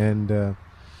gardening and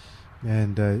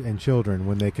children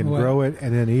when they can grow it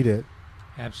and then eat it.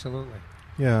 Absolutely.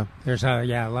 Yeah. There's a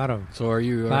lot of are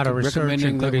you lot of research,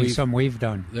 recommending including some we've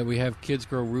done, that we have kids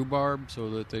grow rheubarb so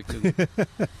that they can.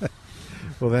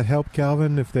 Will that help,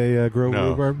 Calvin, if they grow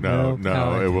rhubarb? No,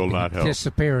 it will not help. It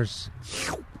disappears.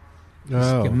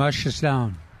 Oh. It mushes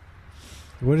down.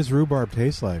 What does rhubarb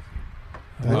taste like?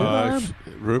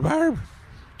 Rhubarb?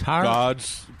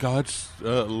 Tart? God's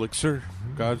elixir,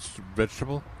 God's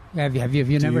vegetable. Have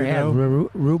you never had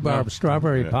rhubarb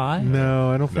strawberry pie?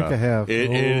 No, I don't think I have.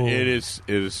 It's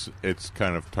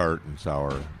kind of tart and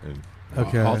sour. And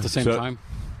all at the same time?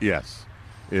 Yes.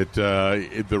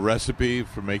 The recipe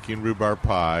for making rhubarb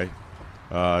pie,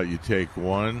 you take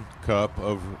 1 cup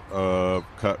of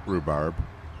cut rhubarb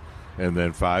and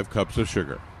then 5 cups of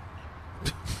sugar.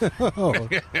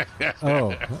 Okay.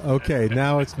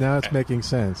 Now it's making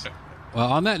sense. Well,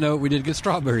 on that note, we did get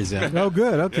strawberries in. Oh,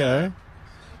 good. Okay. Yeah.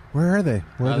 Where are they?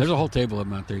 There's a whole table of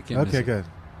them out there. You can't miss it. Good.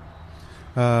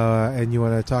 And you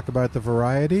want to talk about the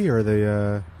variety or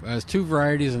the... There's 2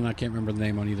 varieties, and I can't remember the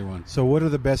name on either one. So what are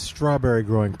the best strawberry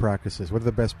growing practices? What are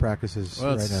the best practices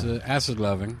well, right it's now?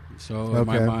 Acid-loving, so in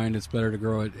my mind, it's better to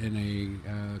grow it in a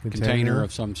container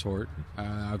of some sort.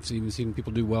 I've even seen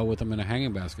people do well with them in a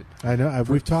hanging basket. I know.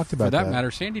 We've talked about that. For that matter,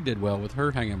 Sandy did well with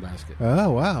her hanging basket.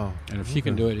 Oh, wow. And if she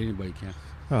can do it, anybody can.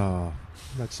 Oh,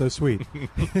 that's so sweet.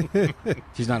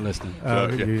 She's not listening.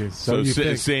 So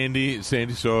sandy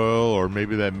soil, or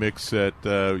maybe that mix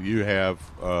that you have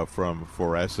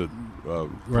for acid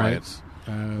plants,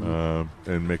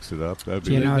 and mix it up. That'd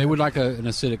be they would like an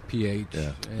acidic pH.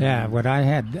 Yeah, what I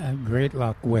had great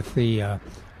luck with the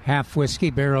half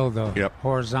whiskey barrel, the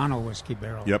horizontal whiskey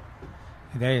barrel. Yep.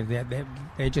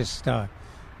 They just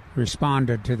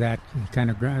responded to that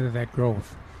kind of that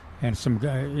growth, and some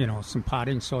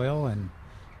potting soil, and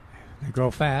they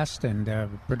grow fast and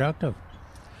productive.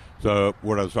 So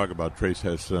what I was talking about, Trace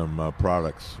has some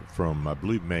products from, I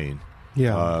believe, Maine.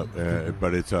 Yeah.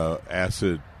 But it's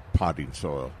acid potting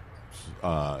soil.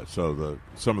 So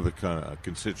some of the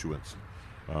constituents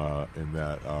in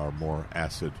that are more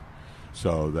acid.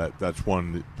 So that's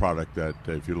one product that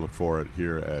if you look for it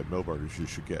here at Milberger's, you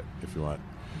should get if you want.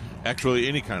 Actually,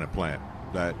 any kind of plant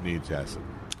that needs acid.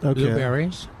 Okay.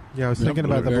 Blueberries. Yeah, I was thinking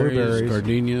about the blueberries.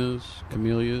 Gardenias,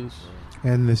 camellias.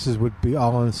 And this would be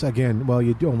all in, again, well,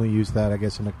 you'd only use that, I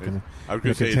guess, in a container. I was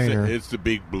going to say it's the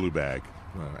big blue bag.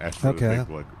 Ask for the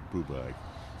big blue bag.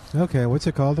 Okay, what's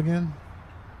it called again?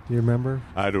 Do you remember?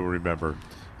 I don't remember.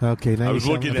 Okay, I was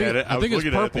looking at it. I was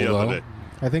looking at it the other day.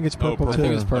 I think it's purple, too. I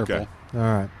think it's purple. Okay.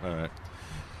 All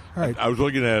right. I was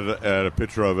looking at a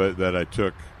picture of it that I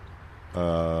took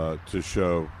to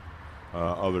show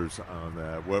others on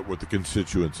that what the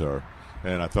constituents are,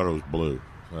 and I thought it was blue.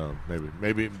 So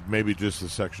maybe just the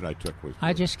section I took was blue.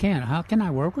 I just can't. How can I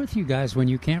work with you guys when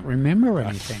you can't remember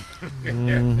anything?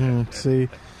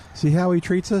 Mm-hmm. See how he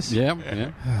treats us?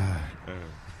 Yeah.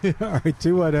 All right,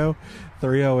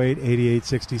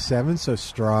 210-308-8867. So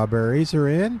strawberries are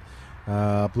in.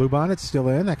 Bluebonnet's still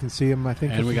in. I can see him, I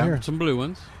think, and we got here. some blue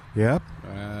ones. Yep.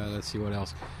 Let's see what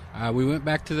else. We went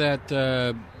back to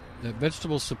that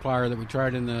vegetable supplier that we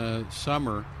tried in the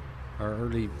summer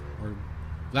or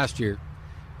last year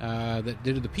that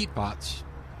did the peat pots,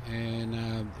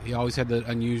 and he always had the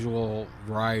unusual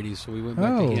varieties. So we went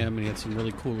back to him, and he had some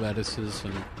really cool lettuces,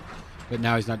 but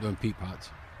now he's not doing peat pots.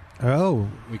 Oh.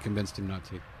 We convinced him not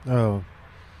to. Oh.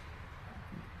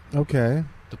 Okay.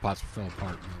 The pots fell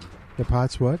apart. The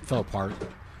pots what? Fell apart.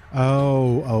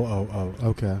 Oh.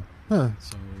 Okay. Huh.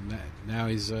 So now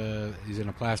he's in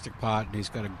a plastic pot, and he's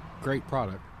got a great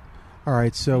product. All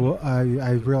right, so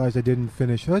I realized I didn't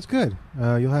finish. Oh, that's good.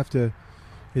 You'll have to.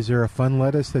 Is there a fun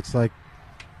lettuce that's like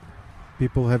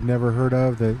people have never heard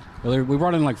of? That we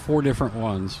brought in like 4 different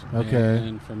ones. Okay.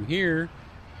 And from here,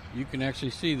 you can actually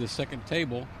see the second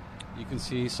table. You can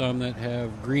see some that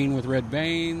have green with red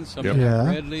veins, some that have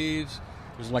red leaves.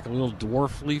 There's like a little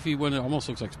dwarf leafy one that almost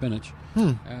looks like spinach.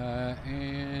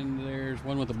 And there's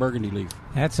one with a burgundy leaf.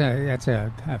 That's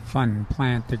a fun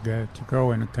plant to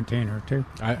grow in a container too.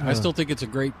 I still think it's a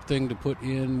great thing to put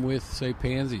in with, say,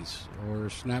 pansies or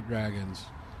snapdragons.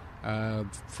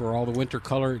 For all the winter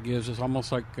color it gives, it's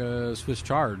almost like Swiss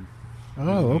chard.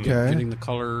 Oh, okay. Getting the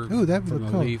color from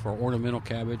a leaf, or ornamental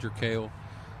cabbage or kale.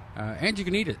 And you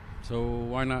can eat it, so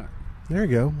why not? There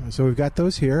you go. So we've got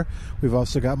those here. We've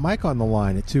also got Mike on the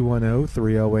line at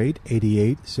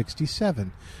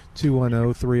 210-308-8867.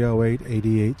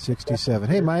 210-308-8867.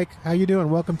 Hey, Mike, how you doing?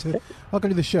 Welcome to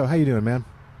the show. How you doing, man?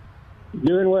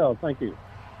 Doing well, thank you.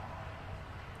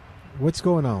 What's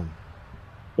going on?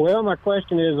 Well, my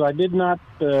question is, I did not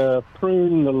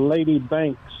prune the Lady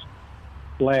Banks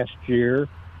last year.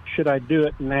 Should I do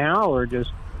it now or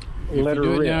just let her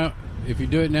rip? If you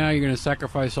do it now, you're going to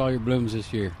sacrifice all your blooms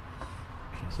this year.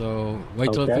 So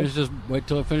wait till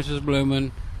it finishes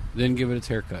blooming, then give it its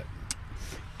haircut.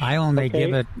 I only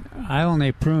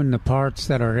prune the parts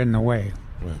that are in the way.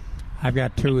 Right. I've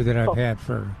got 2 that I've had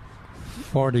for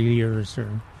 40 years,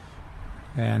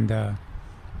 and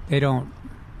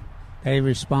they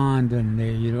respond, and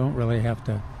you don't really have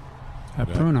to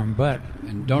prune them.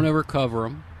 And don't ever cover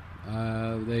them.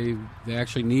 They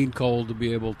actually need cold to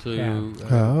be able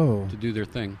to do their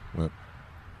thing. Right.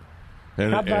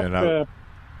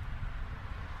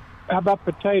 How about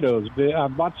potatoes? I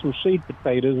bought some seed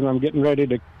potatoes, and I'm getting ready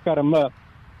to cut them up.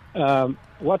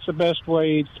 What's the best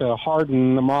way to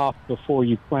harden them off before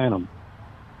you plant them?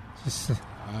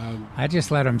 I just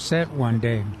let them sit one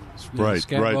day.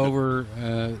 Scab over.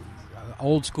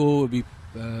 Old school would be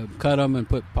cut them and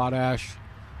put potash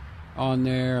on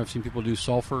there. I've seen people do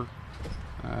sulfur.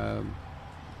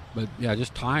 But, yeah,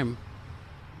 just time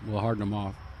will harden them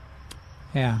off.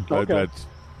 Yeah. Okay.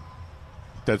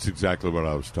 That's exactly what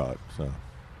I was taught. So,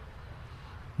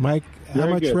 Mike, how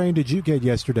much rain did you get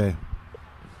yesterday?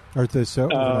 Or do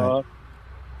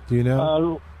you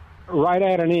know? Right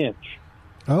at an inch.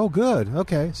 Oh, good.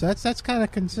 Okay, so that's kind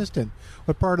of consistent.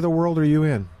 What part of the world are you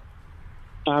in?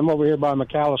 I'm over here by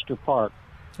McAllister Park.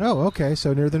 Oh, okay.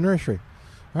 So near the nursery.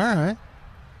 All right.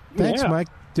 Thanks, Yeah. Mike.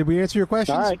 Did we answer your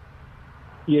questions? All right.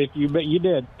 Yes, you bet you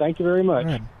did. Thank you very much.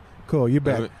 All right. Cool. You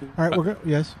bet. All right. We're going.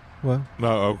 Yes. Well.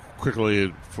 No,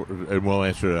 quickly, and we'll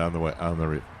answer it on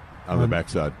the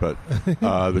backside. But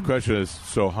the question is: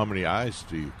 so, how many eyes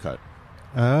do you cut?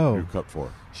 Oh. You cut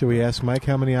for? Should we ask Mike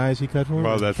how many eyes he cut for?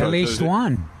 Well, that's At least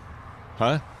one.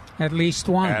 Huh? At least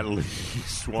one. At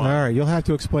least one. All right, you'll have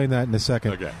to explain that in a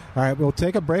second. Okay. All right, we'll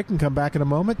take a break and come back in a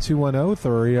moment.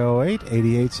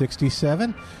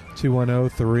 210-308-8867.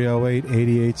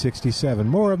 210-308-8867.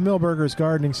 More of Millburgers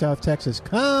Gardening South Texas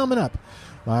coming up.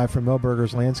 Live from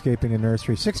Millburgers Landscaping and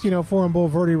Nursery. 1604 on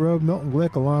Boulevardy Road, Milton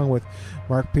Glueck, along with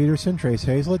Mark Peterson, Trace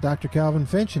Hazlett, Dr. Calvin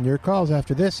Finch, and your calls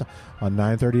after this on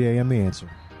 9:30 a.m. The Answer.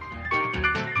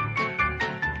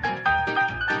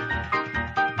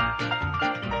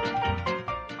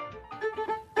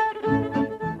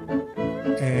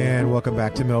 And welcome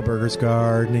back to Millburgers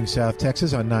Gardening South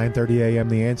Texas on 9:30 a.m.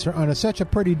 The Answer. On such a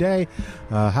pretty day,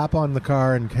 hop on the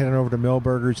car and head on over to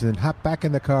Millburgers, and then hop back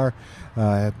in the car,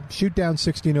 shoot down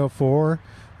 1604,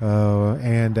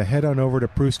 and head on over to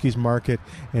Prusky's Market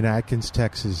in Atkins,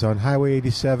 Texas, on Highway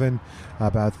 87,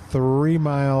 about 3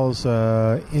 miles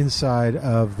inside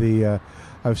of the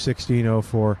of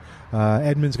 1604.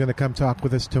 Edmund's going to come talk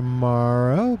with us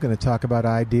tomorrow. Going to talk about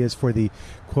ideas for the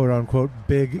quote-unquote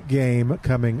big game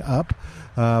coming up.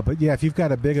 But, yeah, if you've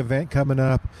got a big event coming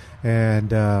up, and,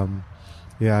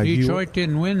 Detroit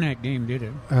didn't win that game, did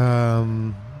it?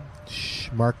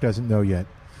 Mark doesn't know yet.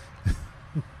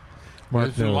 Mark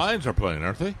knows. The Lions are playing,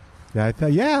 aren't they?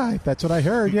 Yeah, that's what I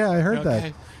heard. Yeah, I heard Okay.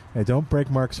 that. Hey, don't break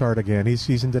Mark's heart again.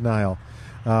 He's in denial.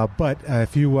 But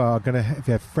if you if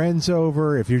you have friends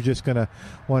over, if you're just gonna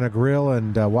want to grill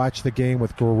and watch the game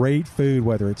with great food,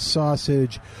 whether it's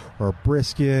sausage or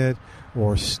brisket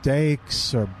or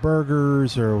steaks or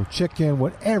burgers or chicken,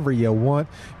 whatever you want,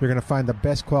 you're gonna find the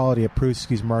best quality at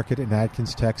Prusky's Market in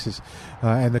Atkins, Texas.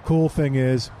 And the cool thing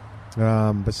is,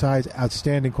 besides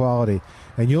outstanding quality,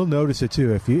 and you'll notice it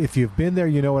too. If you've been there,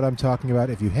 you know what I'm talking about.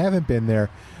 If you haven't been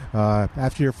there,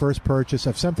 after your first purchase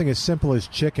of something as simple as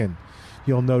chicken,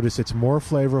 you'll notice it's more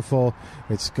flavorful.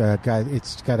 It's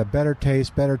got a better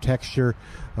taste, better texture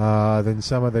than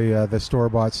some of the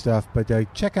store-bought stuff. But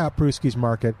check out Prusky's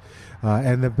Market.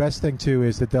 And the best thing, too,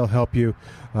 is that they'll help you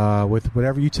with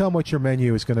whatever. You tell them what your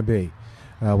menu is going to be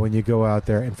when you go out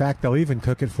there. In fact, they'll even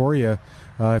cook it for you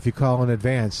if you call in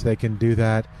advance. They can do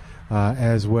that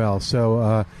as well.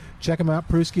 So check them out,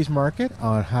 Prusky's Market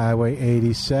on Highway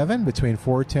 87 between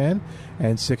 410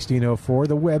 and 1604.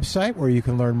 The website where you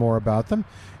can learn more about them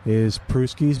is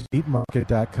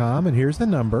pruskysmeatmarket.com. And here's the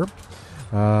number.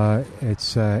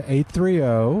 It's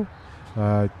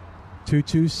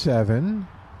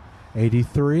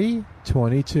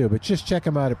 830-227-8322. But just check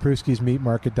them out at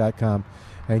pruskysmeatmarket.com,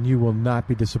 and you will not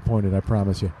be disappointed, I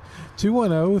promise you.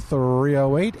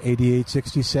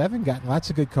 210-308-8867. Got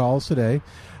lots of good calls today.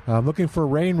 I'm looking for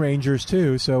rain rangers,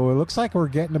 too, so it looks like we're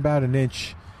getting about an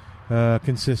inch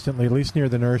consistently, at least near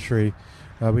the nursery.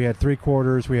 We had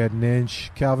 3/4, we had an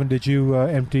inch. Calvin, did you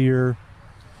empty your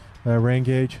rain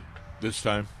gauge? This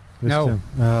time? No.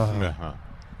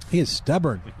 He is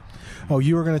stubborn. Oh,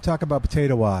 you were going to talk about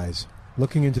potato eyes,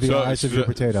 looking into the eyes of your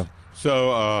potato.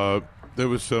 So there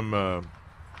was some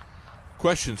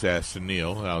questions asked to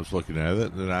Neil, and I was looking at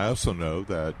it, and I also know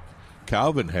that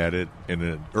Calvin had it in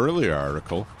an earlier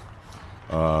article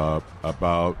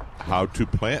about how to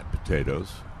plant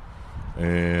potatoes,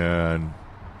 and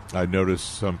I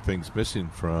noticed some things missing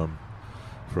from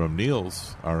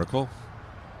Neil's article,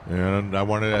 and I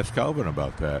wanted to ask Calvin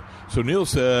about that. So Neil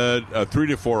said 3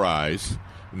 to 4 eyes.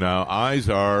 Now, eyes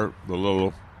are the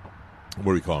little, what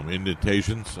do we call them,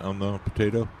 indentations on the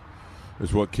potato?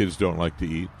 Is what kids don't like to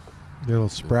eat. The little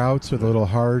sprouts or the little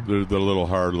hard? The little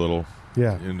hard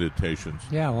yeah, indentations.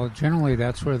 Yeah, well, generally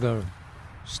that's where the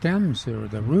stems or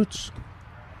the roots.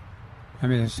 I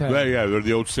mean, it's, yeah, they're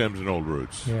the old stems and old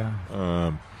roots.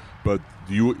 Yeah. But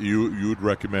you would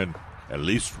recommend at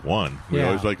least one. We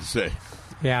always like to say.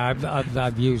 Yeah,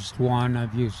 I've used one.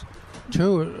 I've used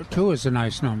two. 2 is a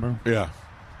nice number. Yeah.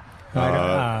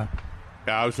 I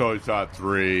was always thought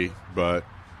 3, but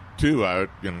 2 I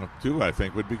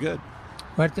think would be good.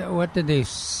 What did they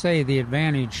say the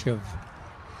advantage of?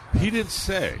 He didn't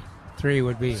say. 3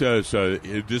 would be. So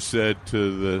it just said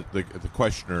to the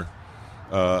questioner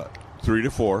 3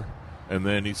 to 4, and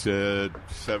then he said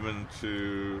 6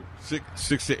 to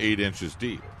 8 inches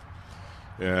deep.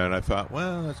 And I thought,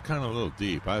 well, that's kind of a little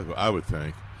deep. I would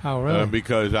think. Oh, really?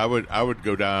 Because I would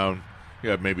go down,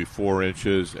 maybe 4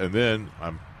 inches, and then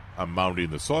I'm mounting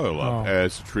the soil up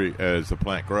as the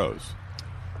plant grows.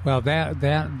 Well,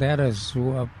 that is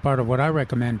part of what I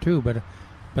recommend too.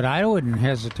 But I wouldn't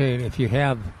hesitate if you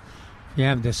have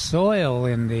the soil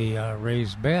in the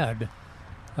raised bed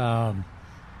to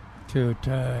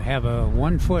have a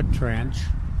 1 foot trench.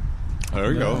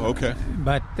 There you go. Okay.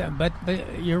 But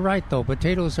you're right though.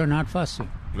 Potatoes are not fussy.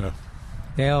 No.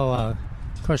 They'll of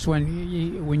course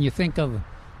when you think of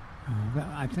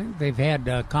I think they've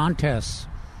had contests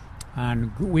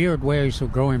on weird ways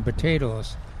of growing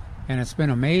potatoes, and it's been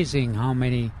amazing how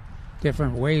many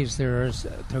different ways there is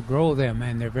to grow them,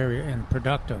 and they're very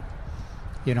productive.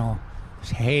 You know,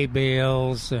 hay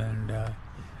bales and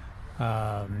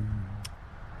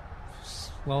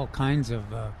all kinds of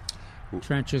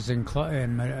trenches and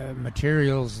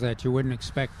materials that you wouldn't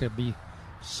expect to be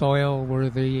soil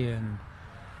worthy. And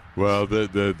well,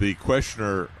 the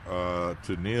questioner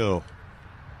to Neil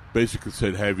basically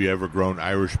said, "Have you ever grown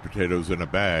Irish potatoes in a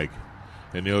bag?"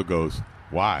 And Neil goes,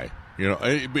 "Why?" You know,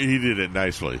 he did it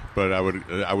nicely, but I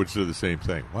would say the same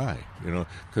thing. Why? You know,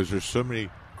 because there's so many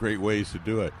great ways to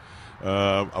do it.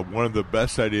 One of the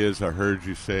best ideas I heard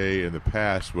you say in the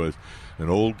past was an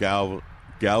old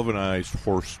galvanized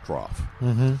horse trough.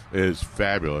 Mm-hmm. Is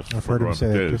fabulous. I've heard him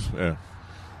say that. Yeah,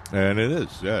 and it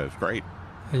is. Yeah, it's great.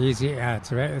 Easy. Yeah,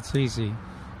 it's easy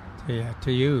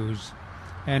to use,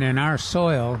 and in our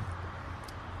soil,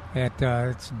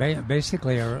 it's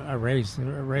basically a raised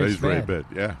bed.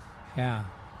 Yeah. Yeah,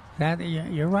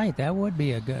 you're right. That would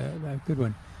be a good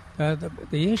one.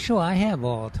 The issue I have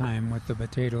all the time with the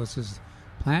potatoes is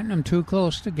planting them too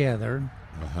close together,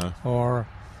 or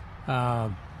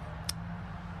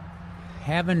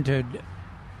having to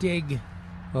dig.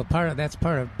 Well, that's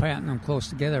part of planting them close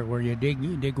together, where you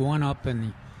dig one up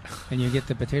and you get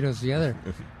the potatoes together.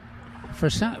 For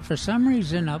some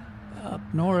reason up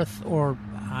north, or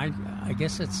I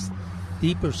guess it's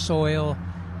deeper soil,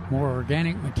 more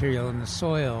organic material in the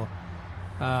soil.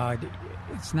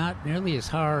 It's not nearly as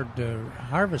hard to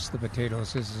harvest the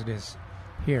potatoes as it is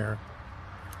here.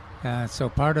 So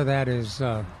part of that is,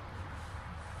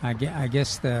 I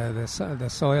guess, the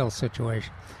soil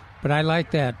situation. But I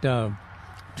like that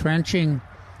trenching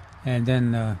and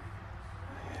then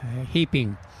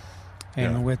heaping,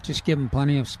 and with just give them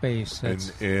plenty of space.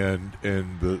 And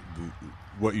the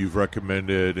what you've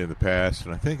recommended in the past,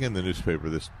 and I think in the newspaper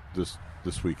this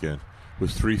weekend,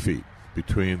 was 3 feet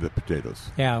between the potatoes.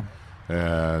 Yeah.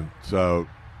 And so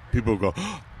people go,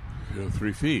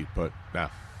 3 feet, but no,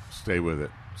 stay with it.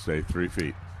 Stay 3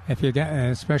 feet. If you got,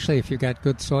 especially if you got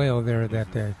good soil there,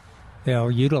 that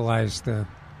they'll utilize the.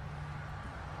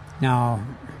 Now,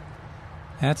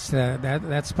 that's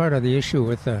part of the issue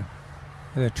with the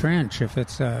trench. If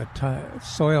it's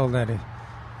soil that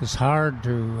is hard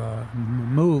to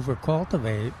move or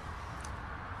cultivate,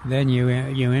 then you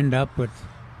end up with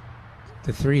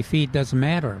the 3 feet doesn't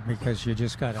matter, because you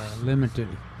just got a limited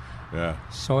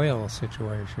soil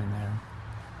situation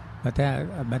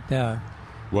there.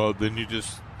 Well, then you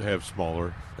just have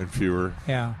smaller and fewer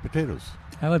potatoes.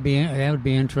 That would be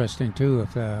interesting too.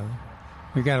 If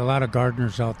we got a lot of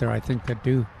gardeners out there, I think that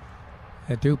do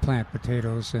plant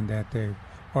potatoes, and that they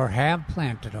or have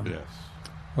planted them. Yes.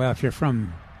 Well, if you're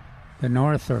from the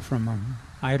north, or from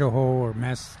Idaho or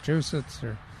Massachusetts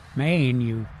or Maine,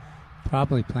 you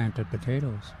probably planted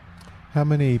potatoes. How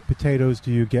many potatoes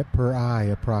do you get per eye,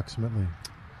 approximately?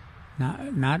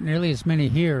 Not nearly as many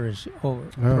here as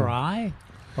per eye,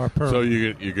 or per. So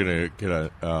you're gonna get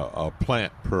a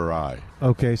plant per eye.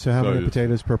 Okay, so how many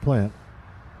potatoes per plant?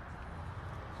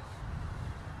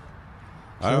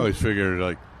 I always figured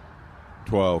like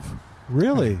 12.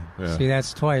 Really? Yeah. See,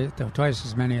 that's twice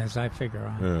as many as I figure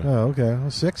on. Yeah. Oh, okay. Well,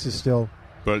 6 is still.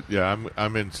 But yeah,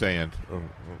 I'm in sand.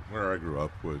 Where I grew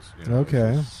up was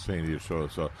okay. Sandy soil,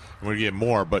 so I'm going to get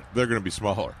more, but they're going to be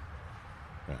smaller.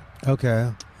 Yeah.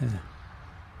 Okay.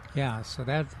 Yeah, so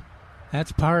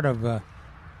that's part of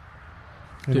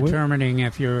determining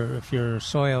if your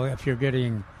soil, if you're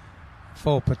getting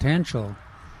full potential.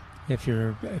 If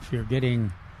you're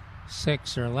getting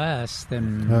 6 or less,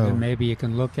 then maybe you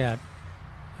can look at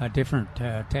a different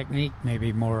technique.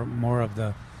 Maybe more of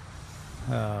the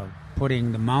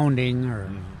putting the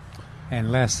mounding,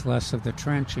 and less of the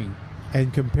trenching.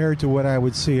 And compared to what I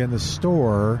would see in the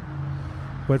store,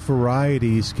 what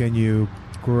varieties can you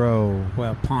grow?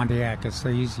 Well, Pontiac is the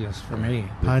easiest for me.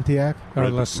 Pontiac? Or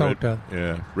Lesotho.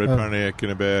 Red Pontiac in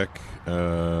the back.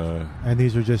 And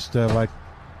these are just like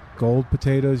gold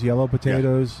potatoes, yellow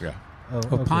potatoes? Yeah.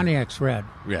 Okay. Pontiac's red.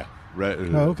 Yeah. Red,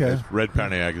 okay. Red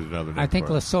Pontiac is another name. I think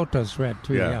for it. Lesotho's red,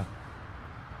 too, yeah.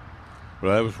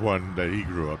 Well, that was one that he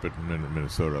grew up in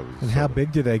Minnesota. And how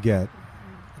big do they get?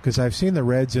 Because I've seen the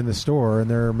reds in the store, and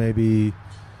they're maybe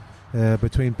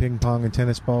between ping pong and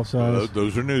tennis ball size?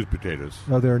 Those are new potatoes.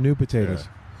 Oh, they're new potatoes.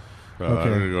 Yeah. I'm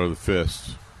going to go to the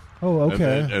fists. Oh,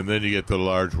 okay. And then you get the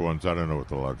large ones. I don't know what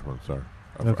the large ones are.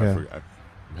 Okay.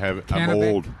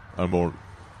 I'm old.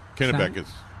 Kennebec is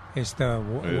it's the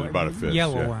about a fist.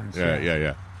 yellow ones.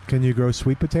 Yeah. Can you grow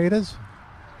sweet potatoes?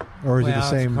 Or is it the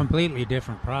same? It's a completely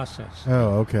different process.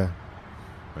 Oh, okay.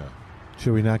 Yeah.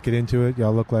 Should we not get into it?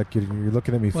 Y'all look like you're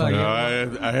looking at me funny.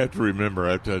 No, I have to remember.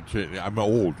 I'm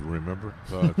old, remember?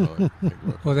 So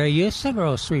well, they used to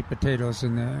grow sweet potatoes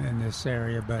in this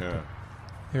area, but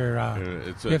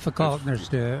they're difficult.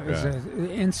 There's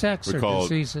insects or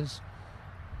diseases.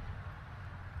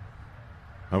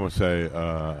 I'm going to say,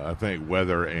 I think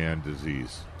weather and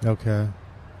disease. Okay.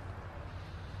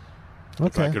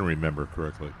 If I can remember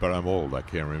correctly. But I'm old. I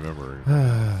can't remember.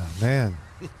 Man.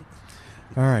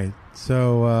 All right.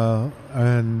 So,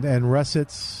 and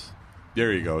russets.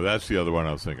 There you go. That's the other one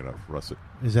I was thinking of. Russet.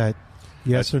 Is that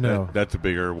yes or no? That's a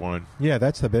bigger one. Yeah,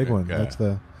 that's the big one. That's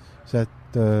the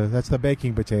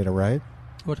baking potato, right?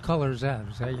 What color is that?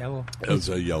 Is that yellow? It's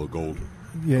a yellow gold.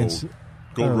 Yeah,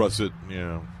 gold russet.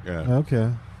 Yeah.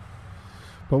 Okay.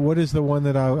 But what is the one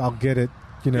that I'll get it?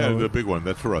 Yeah, the big one.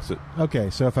 That's a russet.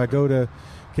 Okay, so if I go to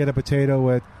get a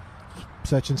potato at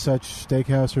such and such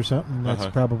steakhouse or something, that's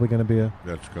probably going to be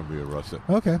That's going to be a russet.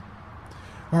 Okay.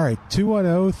 All right,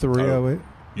 210-308.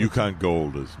 Yukon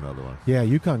Gold is another one. Yeah,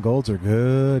 Yukon Golds are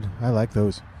good. I like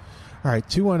those. All right,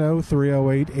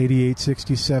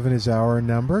 210-308-8867 is our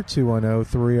number.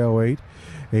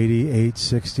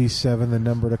 210-308-8867, the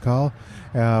number to call.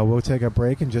 We'll take a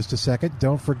break in just a second.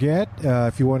 Don't forget,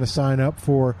 if you want to sign up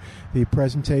for the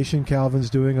presentation Calvin's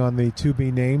doing on the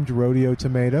to-be-named rodeo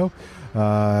tomato,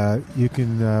 you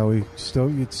can.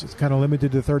 It's kind of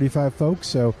limited to 35 folks,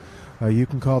 so you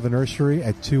can call the nursery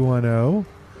at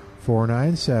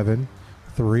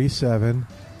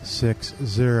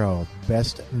 210-497-3760.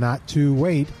 Best not to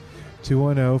wait.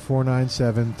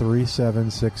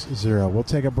 210-497-3760. We'll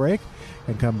take a break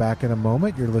and come back in a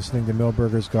moment. You're listening to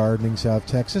Milberger's Gardening, South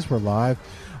Texas. We're live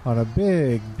on a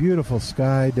big, beautiful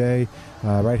sky day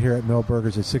right here at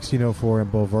Milberger's at 1604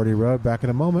 and Boulevardy Road. Back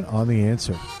in a moment on The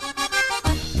Answer.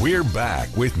 We're back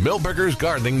with Milberger's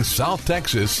Gardening, South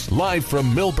Texas, live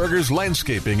from Milberger's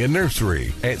Landscaping and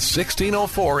Nursery at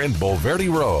 1604 and Boulevardy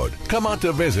Road. Come out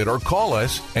to visit or call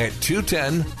us at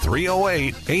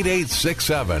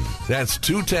 210-308-8867. That's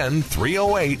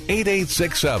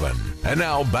 210-308-8867. And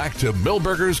now back to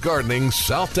Milberger's Gardening,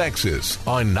 South Texas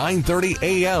on 930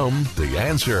 AM, The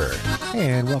Answer.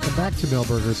 And welcome back to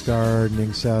Milberger's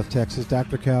Gardening, South Texas.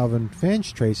 Dr. Calvin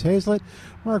Finch, Trace Hazlett,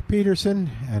 Mark Peterson,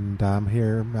 and I'm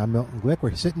here. I'm Milton Glueck.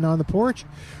 We're sitting on the porch,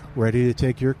 ready to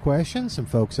take your questions. Some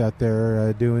folks out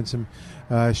there doing some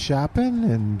shopping,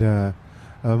 and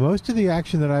most of the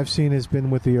action that I've seen has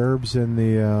been with the herbs and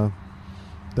the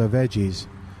veggies.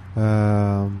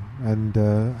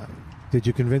 Did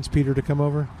you convince Peter to come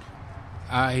over?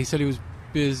 He said he was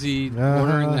busy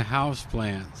ordering the house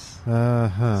plants.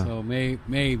 So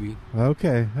maybe.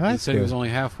 Okay. He said he was only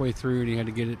halfway through and he had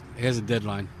to get it. He has a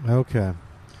deadline. Okay.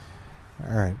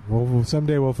 All right. Well,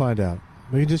 someday we'll find out.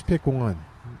 We can just pick one.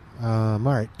 All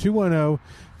right.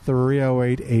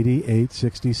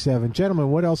 210-308-8867. Gentlemen,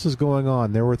 what else is going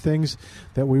on? There were things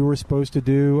that we were supposed to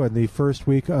do in the first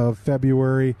week of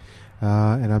February,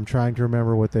 and I'm trying to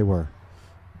remember what they were.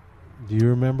 Do you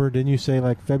remember? Didn't you say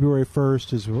like February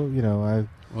 1st is, Well,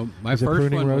 my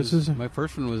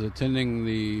first one was attending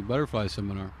the butterfly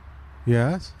seminar.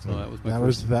 Yes. So that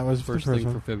was that was first the thing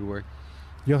one for February.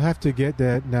 You'll have to get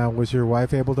that. Now, was your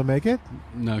wife able to make it?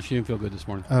 No, she didn't feel good this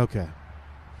morning. Okay.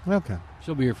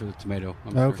 She'll be here for the tomato.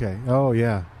 Okay. Sure. Oh,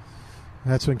 yeah.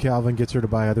 That's when Calvin gets her to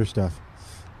buy other stuff.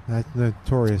 That's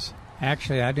notorious.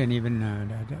 Actually, I didn't even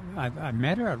I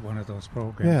met her at one of those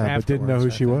programs. Yeah, but didn't know who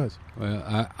she was.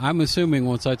 Well, I'm assuming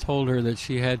once I told her that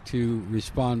she had to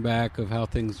respond back of how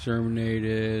things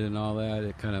germinated and all that,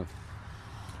 it kind of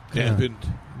dampened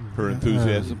her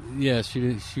enthusiasm. Yeah,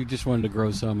 she just wanted to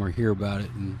grow some or hear about it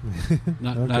and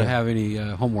not have any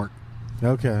homework.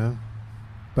 Okay.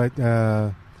 But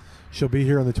she'll be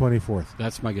here on the 24th.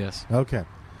 That's my guess. Okay.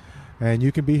 And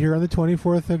you can be here on the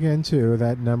 24th again, too.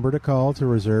 That number to call to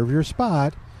reserve your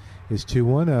spot is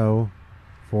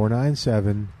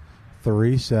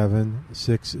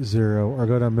 210-497-3760. Or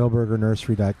go to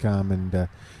milbergernursery.com, and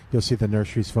you'll see the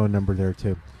nursery's phone number there,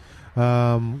 too.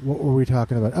 What were we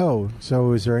talking about? Oh,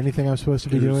 so is there anything I'm supposed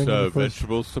to be doing?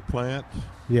 Vegetables to plant?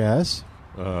 Yes.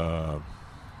 I'm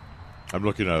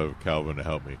looking at Calvin to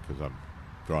help me because I'm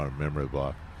drawing a memory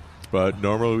block. But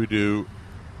normally we do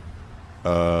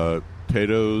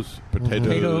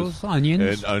potatoes,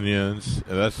 onions,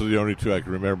 and that's the only two I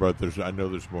can remember. But I know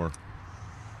there's more.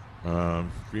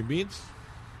 Green beans.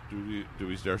 Do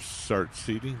we start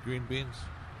seeding green beans?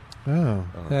 Oh,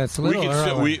 that's a little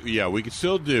early. We could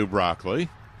still do broccoli.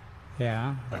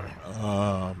 Yeah.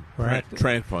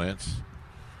 Transplants.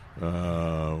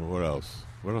 What else?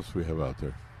 What else do we have out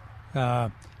there?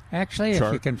 Actually,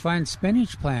 if you can find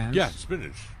spinach plants. Yeah,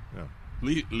 spinach. Yeah.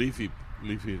 Leafy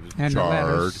and chard,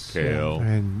 lettuce, kale.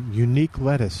 And unique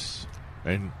lettuce.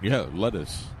 And,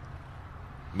 lettuce.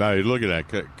 Now, you look at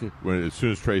that. As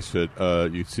soon as Trey said,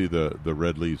 you see the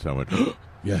red leaves, I went,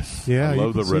 yes. Yeah, I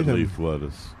love the red leaf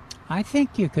lettuce. I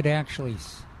think you could actually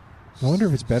I wonder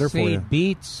if it's better for you.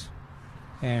 Beets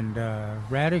and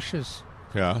radishes.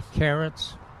 Yeah.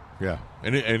 Carrots. Yeah.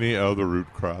 Any other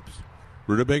root crops?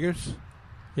 Rutabagas?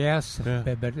 Yes,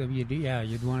 but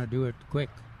you'd want to do it quick.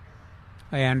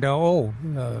 And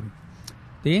the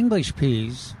English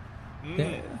peas,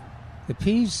 the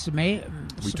peas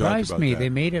surprised me. They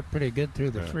made it pretty good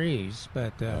through the freeze,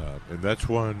 but and that's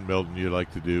one, Milton, you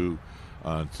like to do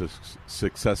on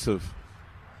successive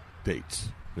dates.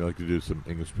 You like to do some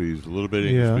English peas, a little bit of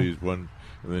English peas, one,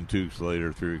 and then 2 weeks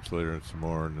later, 3 weeks later, and some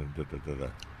more, and then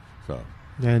So.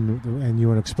 And you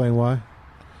want to explain why?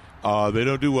 They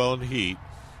don't do well in heat.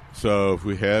 So if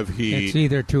we have heat, it's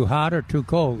either too hot or too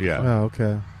cold. Yeah. Oh,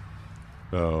 okay.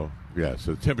 So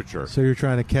so temperature. So you're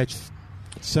trying to catch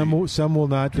some will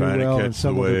not do well, and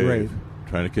some will do great.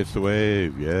 Trying to catch the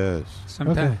wave. Yes.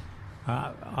 Sometimes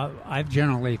I've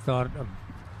generally thought of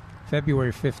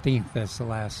February 15th as the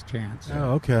last chance.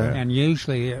 Oh, okay. And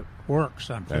usually it works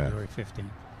on February 15th.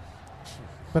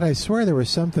 But I swear there was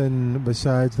something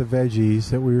besides the veggies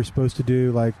that we were supposed to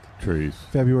do, like trees.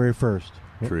 February 1st.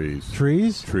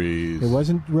 Trees. It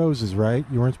wasn't roses, right?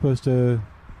 You weren't supposed to.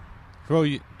 Well,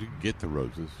 you can get the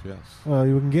roses, yes. Well,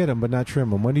 you can get them, but not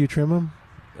trim them. When do you trim them?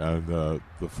 The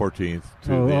 14th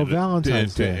to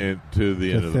Valentine's Day. To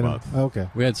the end of the month. Okay.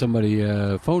 We had somebody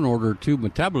phone order 2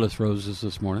 Metabolist roses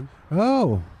this morning.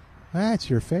 Oh, that's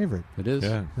your favorite. It is.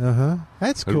 Yeah.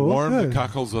 That's it cool. It warmed the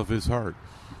cockles of his heart.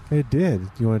 It did.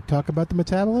 Do you want to talk about the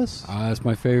Metabolist? That's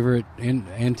my favorite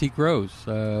antique rose.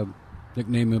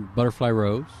 Nicknamed Butterfly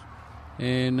Rose.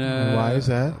 And why is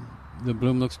that? The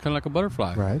bloom looks kind of like a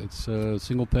butterfly. Right. It's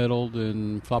single-petaled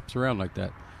and flops around like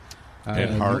that.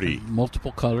 And hardy.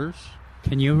 Multiple colors.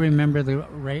 Can you remember the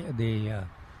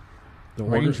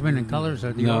arrangement and colors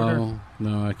of the order?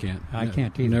 No, I can't. I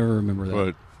can't either. Never remember that.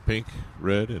 But pink,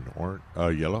 red, and orange,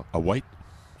 yellow, white.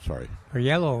 Sorry. Or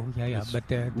yellow, yeah.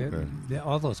 But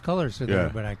all those colors are there,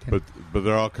 but I can't. But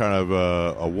they're all kind of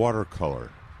a watercolor.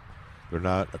 They're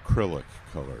not acrylic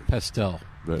colors. Pastel.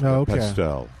 Okay.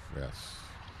 Pastel, yes.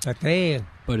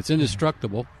 But it's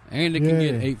indestructible, and it can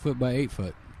get 8 foot by 8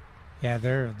 foot. Yeah,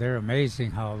 they're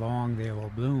amazing how long they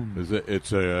will bloom.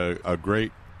 It's a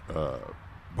great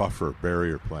buffer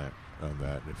barrier plant on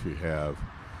that. If you have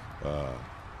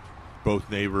both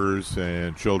neighbors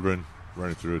and children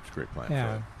running through, it's a great plant.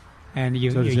 Yeah, and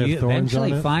you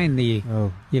eventually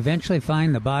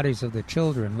find the bodies of the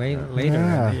children later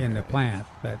in the plant,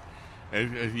 but.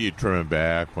 And you trim them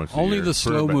back once. Only the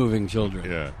slow-moving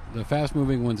children. Yeah, the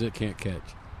fast-moving ones it can't catch.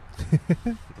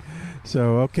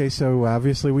 So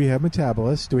obviously we have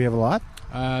Metabolists. Do we have a lot?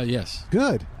 Yes.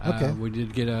 Good. Okay. We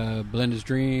did get a Blenda's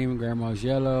Dream, Grandma's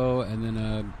Yellow, and then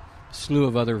a slew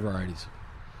of other varieties.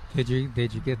 Did you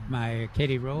get my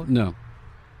Katie Road? No.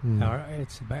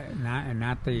 It's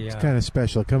not the. It's kind of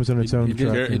special. It comes on its own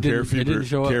truck. It didn't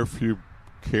show up.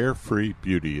 Carefree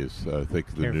Beauty is, I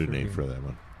think, the new name for that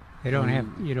one. They don't have.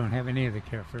 You don't have any of the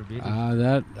Carefree Beauty. I'd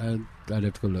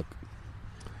have to go look.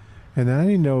 And then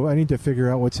I need to figure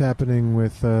out what's happening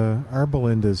with our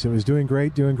Belindas. It was doing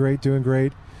great.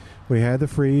 We had the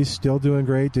freeze, still doing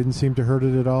great. Didn't seem to hurt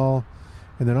it at all.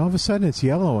 And then all of a sudden, it's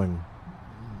yellowing.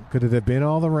 Could it have been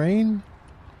all the rain?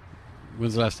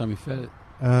 When's the last time you fed it?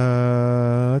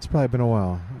 It's probably been a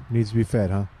while. It needs to be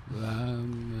fed, huh?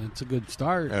 It's a good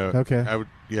start. Okay.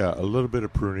 A little bit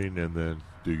of pruning and then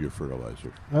do your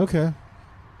fertilizer. Okay.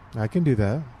 I can do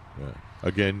that. Yeah.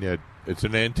 Again, it's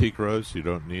an antique rose. You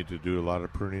don't need to do a lot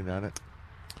of pruning on it.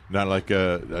 Not like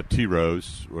a tea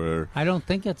rose where... I don't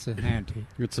think it's an antique.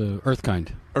 It's a earth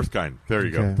kind. Earth kind. There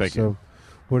you go. Thank you. So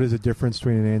what is the difference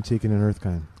between an antique and an earth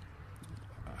kind?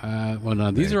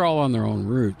 These are all on their own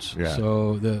roots. Yeah.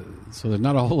 So there's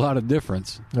not a whole lot of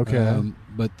difference. Okay.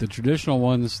 But the traditional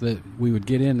ones that we would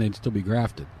get in, they'd still be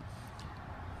grafted.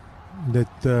 But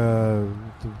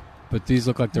these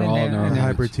look like they're all in their own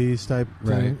hybrid teas type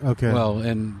thing? Right. Okay. Well,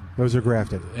 and those are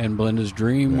grafted. And Blenda's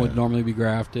Dream would normally be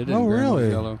grafted. Oh, and really?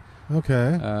 Yellow.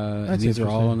 Okay. And these are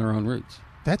all on their own roots.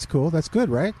 That's cool. That's good,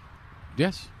 right?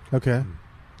 Yes. Okay.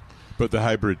 But the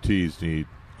hybrid teas need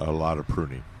a lot of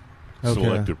pruning,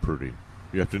 selective pruning.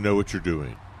 You have to know what you're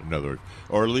doing, in other words.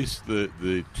 Or at least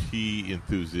the tea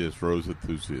enthusiasts, rose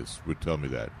enthusiasts would tell me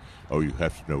that. Oh, you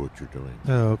have to know what you're doing.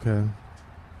 Oh, okay.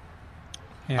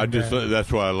 And,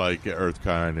 that's why I like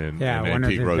Earthkind and one of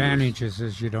antique the roses. advantages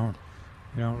is you don't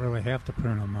really have to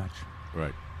prune them much.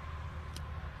 Right.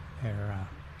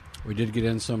 We did get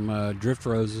in some drift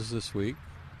roses this week.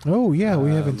 Oh, yeah,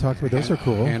 we haven't talked about those. Are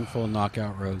cool. A handful of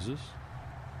knockout roses.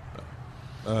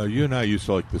 You and I used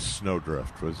to like the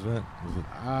snowdrift, wasn't it?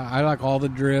 I like all the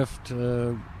drift,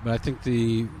 but I think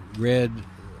the red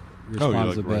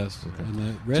responds the best. Okay. And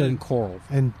the red and coral.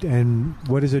 And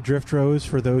what is a drift rose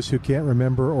for those who can't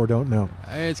remember or don't know?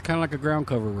 It's kind of like a ground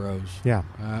cover rose. Yeah.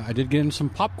 I did get in some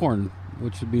popcorn,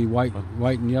 which would be white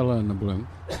and yellow in the bloom.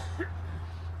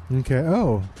 Okay.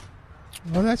 Oh,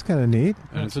 well, that's kind of neat.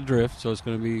 And it's a drift, so it's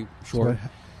going to be short.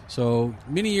 So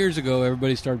many years ago,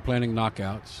 everybody started planting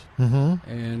knockouts,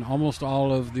 and almost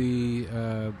all of the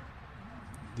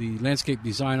landscape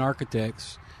design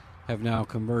architects have now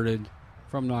converted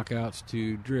from knockouts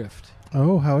to drift.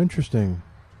 Oh, how interesting.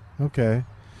 Okay.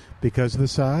 Because of the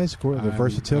size, the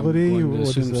versatility? I'm going to what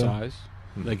assume is size.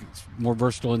 Like it's more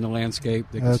versatile in the landscape.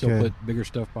 They can still put bigger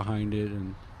stuff behind it.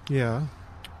 And yeah.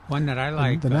 One that I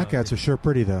like. The knockouts are sure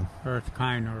pretty, though.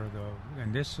 Earthkind,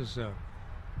 and this is a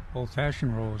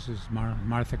old-fashioned rose, is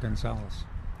Martha Gonzalez.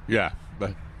 Yeah,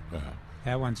 but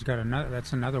that one's got another.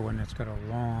 That's another one that's got a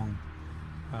long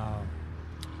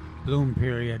bloom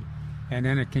period, and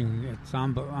then it's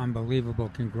unbelievable.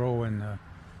 It can grow in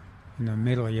the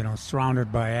middle,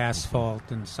 surrounded by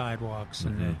asphalt and sidewalks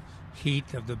and the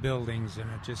heat of the buildings, and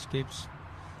it just keeps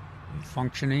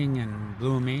functioning and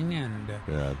blooming and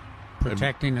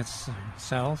protecting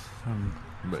itself from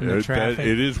the traffic.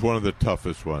 It is one of the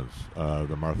toughest ones,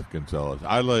 the Martha Gonzalez.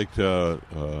 I liked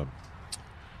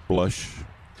Blush,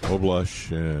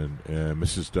 and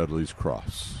Mrs. Dudley's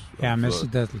Cross. Yeah, Mrs.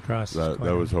 Dudley Cross. That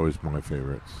was always my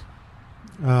favorites.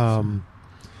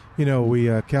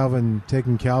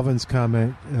 Taking Calvin's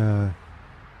comment,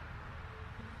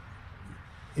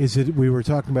 we were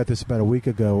talking about this about a week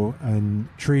ago, on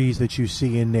trees that you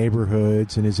see in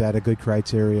neighborhoods, and is that a good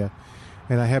criteria?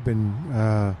 And I have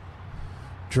been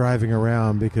driving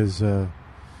around because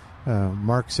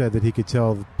Mark said that he could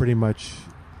tell pretty much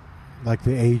like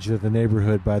the age of the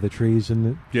neighborhood by the trees.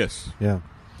 And yes, yeah,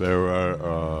 there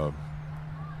were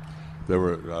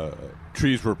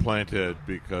trees were planted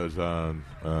because on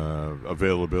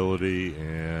availability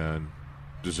and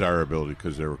desirability,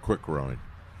 because they were quick growing.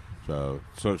 So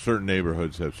certain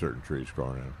neighborhoods have certain trees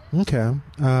growing in. Okay,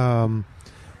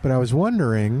 but I was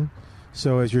wondering.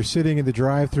 So as you're sitting in the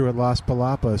drive-thru at Las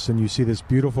Palapas and you see this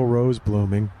beautiful rose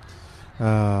blooming,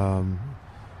 and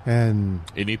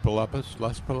any Palapas,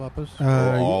 Las Palapas,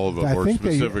 or all of them, or a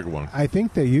specific one? I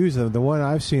think they use them. The one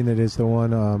I've seen is the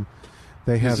one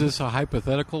they have. Is this a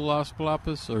hypothetical Las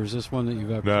Palapas, or is this one that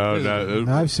you've ever? No,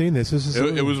 I've seen this.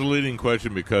 It was a leading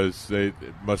question because they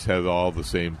must have all the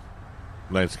same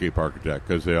landscape architect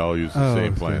because they all use the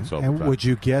same plants all the time. And would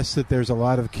you guess that there's a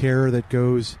lot of care that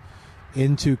goes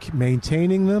into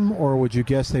maintaining them, or would you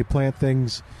guess they plant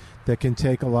things that can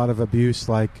take a lot of abuse,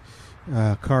 like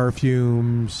car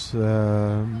fumes,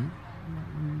 not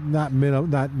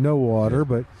no water,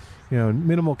 but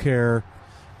minimal care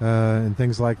and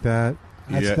things like that?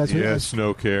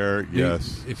 Snow care.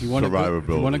 Yes, if you want survivability. if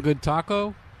you want a good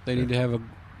taco, they need to have a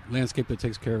landscape that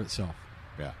takes care of itself.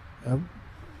 Yeah.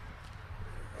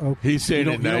 He's saying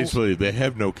it nicely. They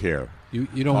have no care.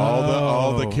 You don't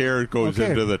all the care goes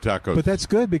into the tacos, but that's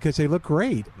good because they look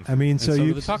great. I mean, so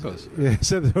do the tacos. Yeah,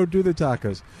 so do the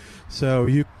tacos. So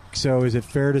is it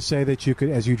fair to say that you could,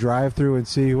 as you drive through and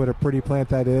see what a pretty plant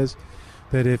that is,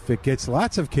 that if it gets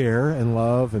lots of care and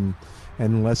love and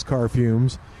less car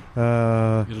fumes,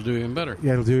 it'll do even better.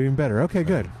 Yeah, it'll do even better. Okay,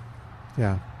 good.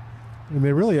 Yeah, and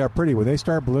they really are pretty when they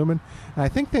start blooming. I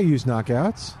think they use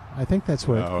knockouts. I think that's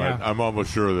what. I'm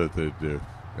almost sure that they do.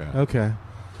 Yeah. Okay.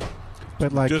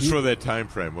 But just for that time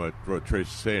frame, what Trace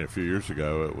is saying, a few years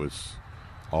ago, it was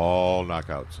all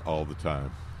knockouts all the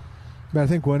time. But I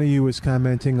think one of you was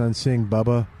commenting on seeing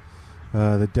Bubba,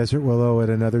 the desert willow,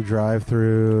 at another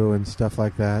drive-through and stuff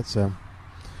like that. So,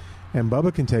 and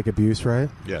Bubba can take abuse, right?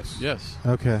 Yes. Yes.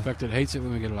 Okay. In fact, it hates it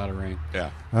when we get a lot of rain.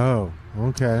 Yeah. Oh,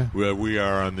 okay. We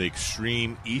are on the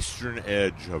extreme eastern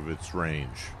edge of its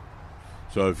range.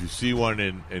 So if you see one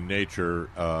in nature,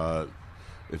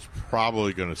 it's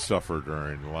probably going to suffer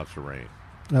during lots of rain.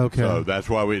 Okay. So that's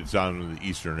why it's on the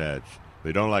eastern edge.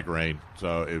 They don't like rain.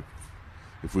 So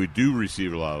if we do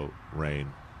receive a lot of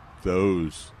rain,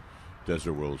 those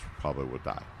desert willows probably will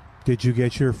die. Did you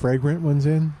get your fragrant ones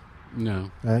in?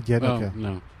 No. Yet? Well, Okay.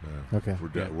 no. Okay.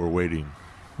 We're waiting.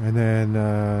 And then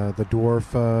the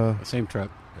dwarf. Same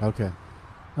truck. Okay.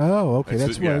 Oh, okay.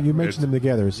 That's why you mentioned them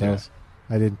together, so Yes.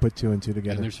 I didn't put two and two And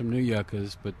together. there's some new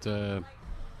yuccas, but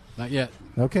not yet.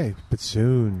 Okay, but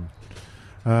soon.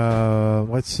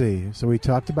 Let's see. So we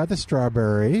talked about the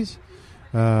strawberries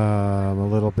a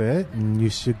little bit, and you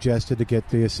suggested to get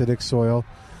the acidic soil,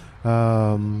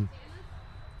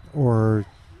 or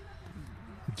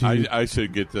I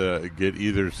said get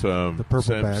either some The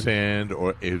purple bag. sand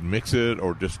or mix it,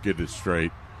 or just get it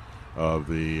straight of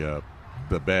the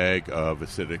bag of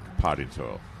acidic potting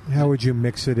soil. how would you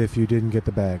mix it if you didn't get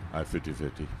the bag?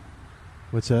 50-50.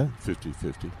 What's that?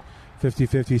 50-50.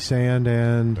 50-50 sand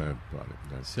and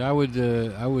See, I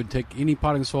would take any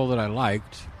potting soil that I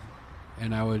liked,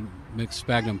 and I would mix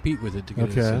sphagnum peat with it to get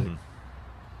it acidic.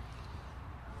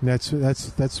 That's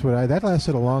what that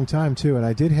lasted a long time too. And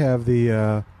I did have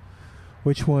the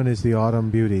which one is the Autumn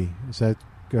Beauty? Is that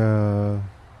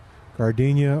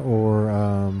gardenia or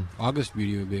August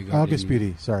Beauty would be a gardenia. August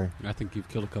Beauty? Sorry. I think you've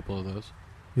killed a couple of those.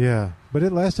 Yeah, but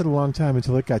it lasted a long time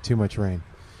until it got too much rain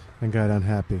and got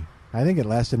unhappy. I think it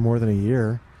lasted more than a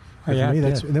year. Oh, yeah, For me, it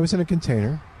and did. it was in a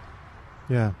container.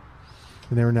 Yeah,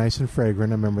 and they were nice and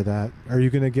fragrant. I remember that. Are you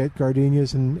going to get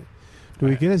gardenias and do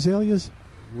we get azaleas?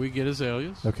 We get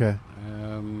azaleas. Okay.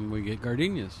 We get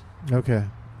gardenias. Okay.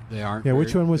 They aren't. Yeah,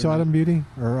 which one was they're not- Autumn Beauty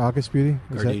or August Beauty?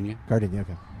 Was that- Gardenia. Gardenia.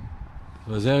 Okay.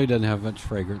 So azalea doesn't have much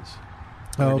fragrance.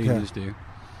 Oh, okay. Gardenias do.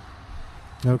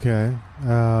 Okay.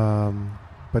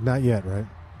 But not yet, right?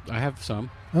 I have some.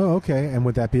 Oh, okay. And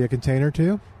would that be a container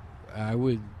too? I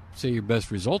would say your best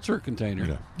results are a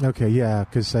container. Okay, yeah,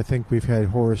 because I think we've had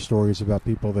horror stories about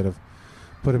people that have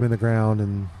put them in the ground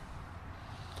and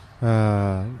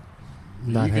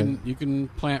You can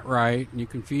plant right and you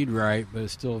can feed right, but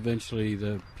still eventually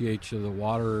the pH of the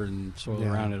water and soil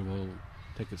Yeah. around it will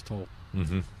take its toll.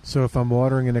 Mm-hmm. So if I'm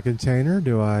watering in a container,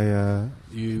 do I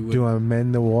do I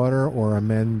amend the water or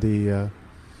amend the?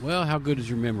 Well, how good is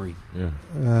your memory? Yeah.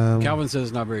 Calvin says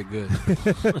it's not very good.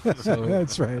 So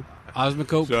That's right.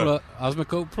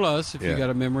 Osmocote Plus if you got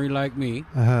a memory like me.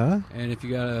 Uh-huh. And if you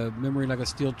got a memory like a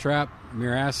steel trap,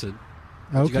 mere acid.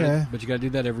 Okay. But you got to do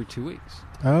that every 2 weeks.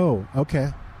 Oh,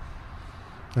 okay.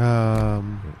 Yeah,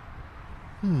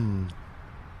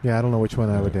 I don't know which one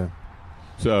I would do.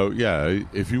 So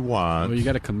if you want, Well, you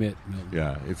got to commit. Milton.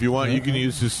 Yeah, if you want, you can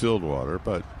use distilled water,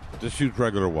 but just use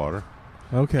regular water.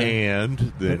 Okay.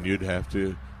 And then you'd have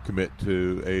to commit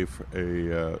to a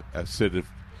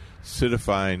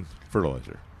acidifying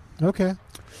fertilizer. Okay.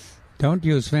 Don't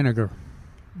use vinegar.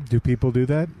 Do people do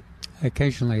that?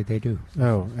 Occasionally they do.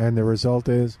 Oh, and the result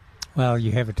is? Well,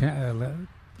 you have a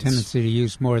tendency to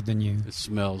use more than you. It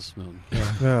smells.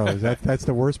 Yeah. No, that's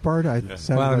the worst part. Well, it's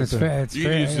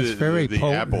very the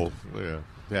potent. Apple, the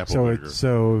apple vinegar.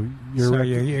 So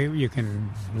you can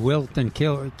wilt and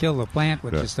kill the plant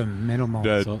with just a minimal.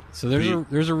 So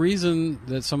there's a reason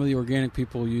that some of the organic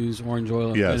people use orange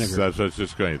oil and vinegar. Yes, that's what I was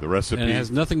just going. The recipe, and it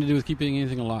has nothing to do with keeping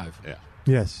anything alive. Yeah.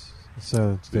 Yes.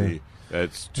 So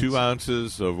it's 2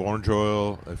 ounces of orange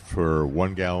oil for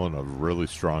 1 gallon of really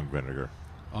strong vinegar.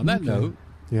 On that note,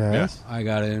 yes, I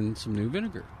got in some new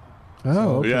vinegar.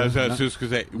 Oh, okay. Yeah, that's just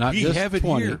because we just have it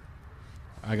 20. here.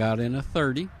 I got in a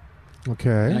 30.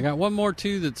 Okay. And I got one more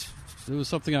too. It was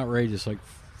something outrageous, like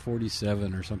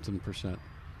 47 or something percent.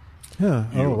 Yeah.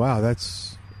 Oh, wow,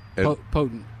 that's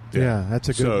potent. Yeah, that's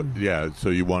a good. So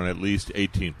you want at least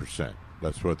 18%.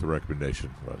 That's what the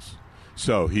recommendation was.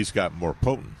 So he's got more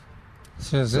potent.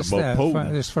 So is this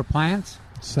for plants?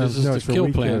 This is to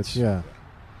kill plants. Yeah.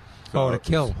 To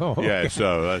kill. Oh, yeah, okay.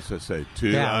 so let's just say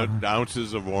 2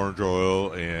 ounces of orange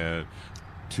oil and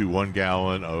 1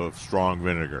 gallon of strong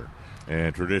vinegar.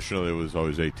 And traditionally it was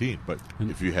always 18, but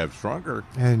if you have stronger,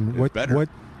 and it's better.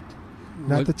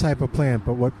 Not the type of plant,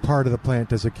 but what part of the plant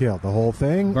does it kill? The whole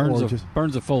thing?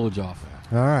 Burns the foliage off.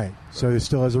 All right. So it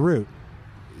still has a root.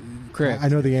 Correct. I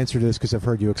know the answer to this because I've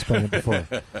heard you explain it before.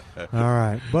 All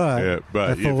right. But that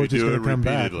if you foliage is do going it to come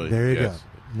back. repeatedly, There you yes.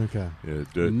 go. Okay. Yeah,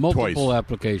 do it Multiple twice.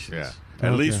 applications. Yeah.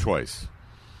 At least twice.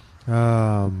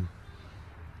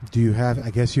 Do you have?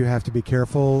 I guess you have to be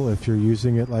careful if you're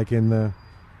using it like in the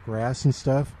grass and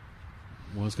stuff.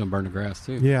 Well, it's going to burn the grass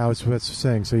too. Yeah, I was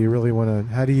saying. So you really want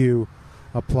to. How do you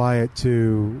apply it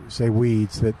to, say,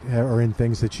 weeds that are in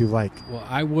things that you like? Well,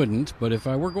 I wouldn't, but if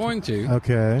I were going to,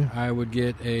 okay, I would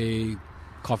get a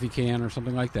coffee can or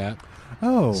something like that.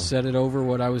 Oh, set it over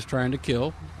what I was trying to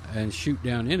kill and shoot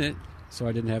down in it, so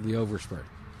I didn't have the overspray.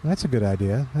 That's a good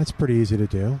idea. That's pretty easy to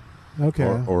do.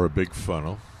 Okay, or a big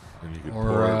funnel. And you can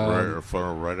Or,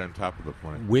 pour it right on top of the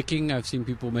plank. Wicking. I've seen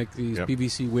people make these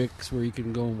PVC wicks where you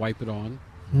can go and wipe it on.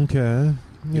 Okay.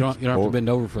 You don't have to bend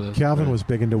over for this. Calvin was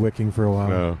big into wicking for a while.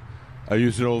 No. I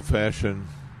use an old-fashioned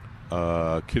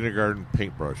kindergarten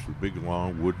paintbrush, the big,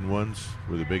 long wooden ones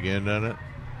with a big end on it.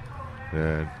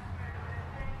 And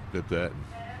dip that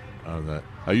on that.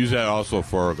 I use that also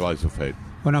for glyphosate.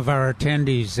 One of our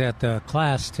attendees at the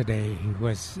class today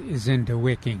is into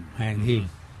wicking, and he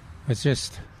was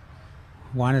just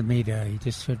wanted me to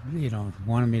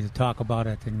talk about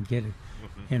it and get it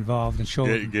involved and show.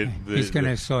 He's going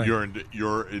to show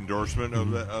your endorsement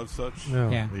of such.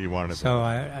 Yeah, he wanted. So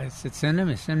I said,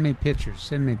 send me pictures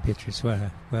when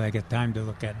I get time to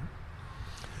look at them.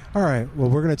 All right. Well,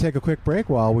 we're going to take a quick break.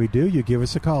 While we do, you give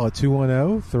us a call at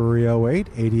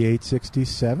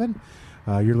 210-308-8867.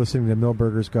 You're listening to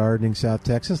Milberger's Gardening, South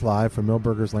Texas, live from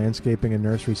Milberger's Landscaping and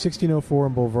Nursery, 1604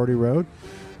 on Boulevardy Road,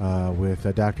 with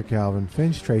Dr. Calvin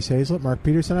Finch, Trace Hazlett, Mark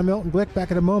Peterson. I'm Milton Glueck.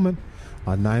 Back in a moment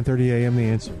on 9:30 a.m. The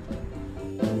Answer.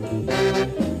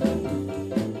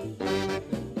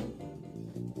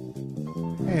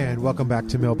 And welcome back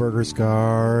to Milberger's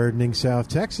Gardening, South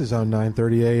Texas on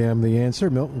 9:30 a.m. The Answer.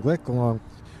 Milton Glueck along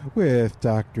with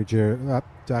Dr.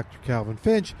 Calvin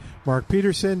Finch, Mark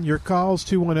Peterson. Your calls,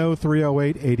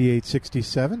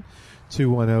 210-308-8867.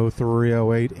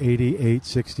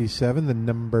 210-308-8867, the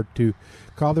number to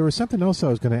call. There was something else I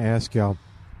was going to ask y'all.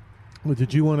 Well,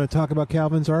 did you want to talk about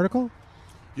Calvin's article?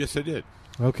 Yes, I did.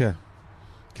 Okay.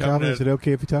 Calvin, is it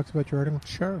okay if he talks about your article?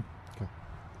 Sure. Okay.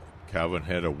 Calvin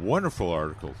had a wonderful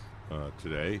article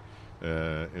today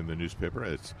in the newspaper.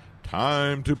 It's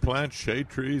time to plant shade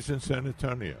trees in San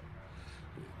Antonio.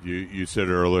 You said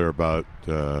earlier about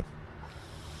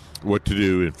what to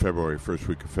do in February, first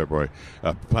week of February.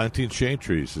 Planting shade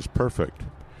trees is perfect.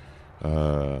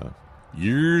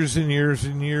 Years and years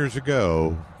and years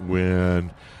ago,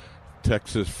 when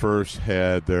Texas first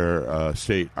had their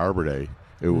state Arbor Day,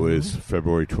 it was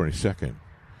February 22nd.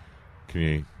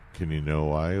 Can you know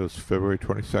why it was February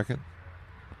 22nd?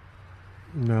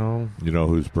 No. You know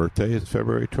whose birthday is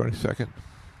February 22nd?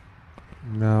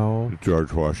 No.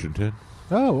 George Washington.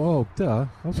 Oh, duh.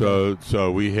 Okay.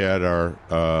 So we had our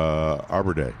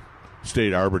Arbor Day,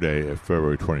 State Arbor Day, at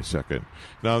February 22nd.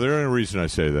 Now, the only reason I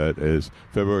say that is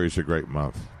February is a great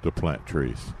month to plant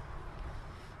trees.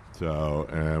 So,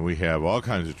 and we have all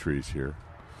kinds of trees here,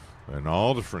 and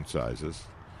all different sizes.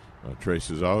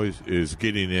 Trace is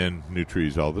getting in new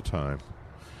trees all the time.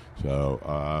 So,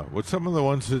 what's some of the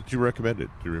ones that you recommended?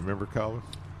 Do you remember, Calvin?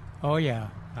 Oh yeah,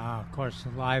 of course,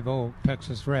 live oak,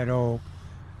 Texas red oak.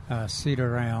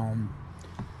 Cedar elm,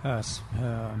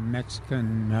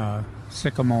 Mexican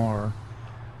sycamore.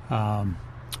 And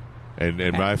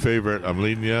my favorite, I'm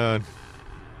leading you on.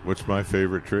 What's my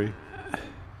favorite tree?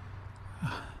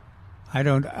 I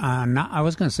don't. I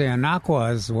was going to say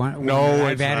Anaqua is one. No,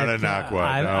 it's not Anaqua.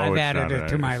 I've added it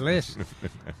to my list.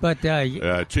 But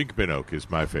Chinkapin oak is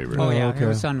my favorite. Oh yeah, it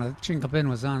was on the Chinkapin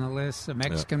was on the list. The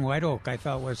Mexican white oak, I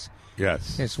thought was.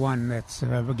 Yes, it's one that's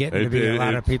getting to be a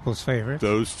lot of people's favorites.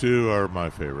 Those two are my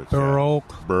favorites. Bur oak.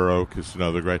 Bur oak is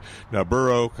another great. Now, bur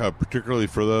oak, particularly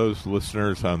for those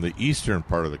listeners on the eastern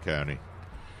part of the county,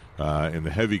 in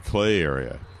the heavy clay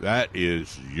area, that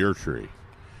is your tree.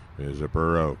 Is a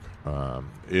bur oak.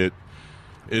 It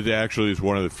actually is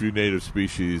one of the few native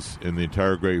species in the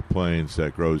entire Great Plains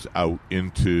that grows out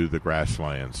into the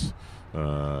grasslands.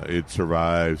 It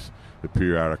survives the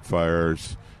periodic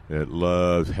fires. It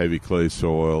loves heavy clay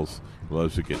soils. It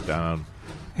loves to get down.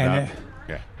 And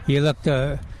you look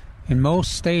in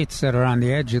most states that are on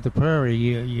the edge of the prairie,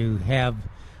 you have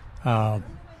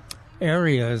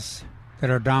areas that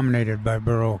are dominated by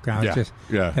bur oak. Now,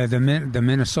 the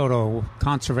Minnesota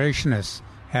conservationists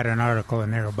had an article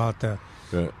in there about the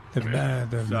bur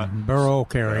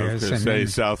oak areas. I was going to say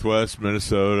southwest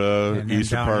Minnesota,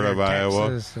 eastern part of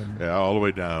Iowa, all the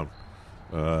way down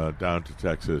to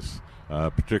Texas.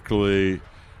 Particularly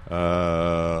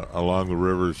along the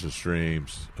rivers and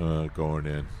streams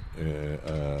going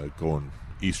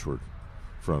eastward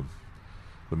from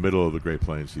the middle of the Great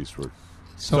Plains eastward.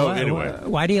 So anyway,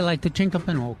 why do you like the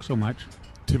Chinkapin oak so much?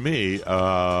 To me, it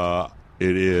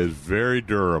is very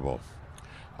durable.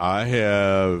 I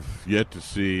have yet to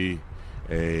see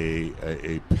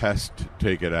a pest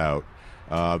take it out.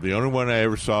 The only one I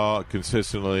ever saw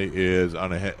consistently is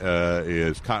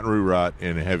is cotton root rot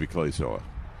in a heavy clay soil.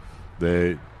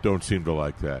 They don't seem to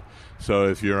like that. So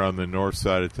if you're on the north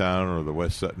side of town or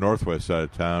the northwest side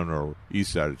of town or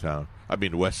east side of town,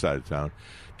 the west side of town,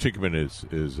 Chinkapin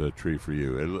is a tree for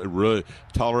you. It really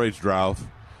tolerates drought,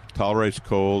 tolerates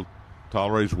cold,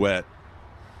 tolerates wet.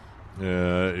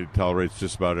 It tolerates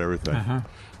just about everything. Uh-huh.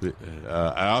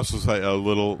 I also say a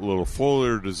little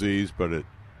foliar disease, but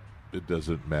it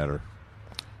doesn't matter.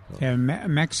 And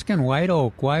Mexican white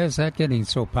oak, why is that getting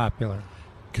so popular?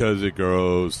 Because it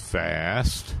grows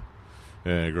fast,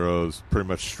 and it grows pretty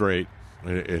much straight.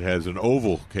 It has an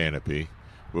oval canopy,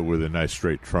 but with a nice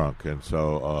straight trunk, and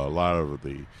so a lot of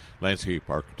the landscape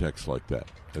architects like that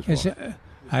as well.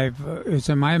 Is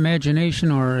it my imagination,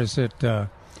 or is it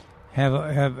have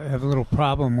a little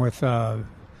problem with the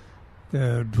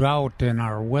drought and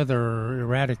our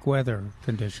erratic weather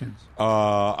conditions?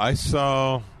 I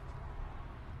saw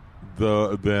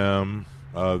the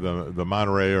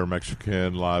Monterey or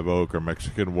Mexican live oak or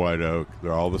Mexican white oak.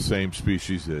 They're all the same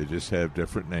species. They just have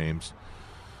different names,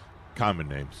 common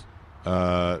names.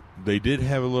 They did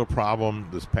have a little problem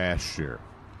this past year.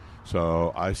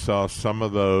 So I saw some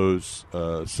of those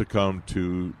succumb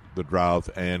to the drought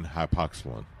and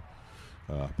hypoxylin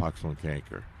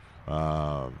canker.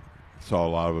 So a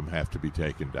lot of them have to be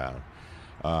taken down.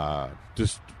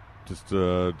 Just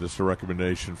a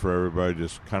recommendation for everybody.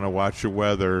 Just kind of watch your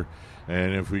weather.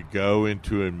 And if we go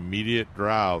into immediate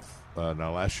drought,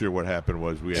 now last year what happened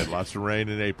was we had lots of rain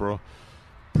in April,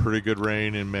 pretty good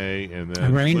rain in May, and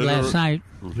then it rained last night.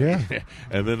 Yeah,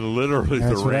 and then literally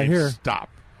That's the what I rain hear.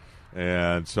 stopped.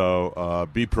 And so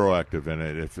be proactive in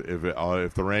it.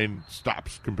 If the rain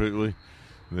stops completely,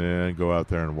 then go out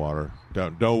there and water.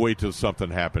 Don't wait till something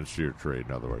happens to your tree.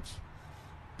 In other words,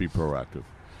 be proactive.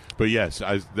 But yes,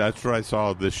 that's what I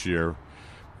saw this year,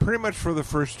 pretty much for the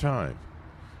first time.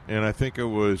 And I think it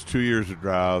was 2 years of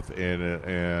drought and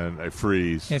a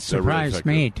freeze. It surprised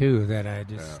me too that I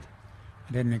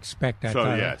didn't expect that.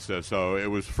 So it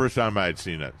was the first time I had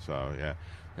seen it. So yeah,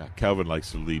 Calvin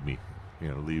likes to lead me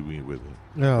with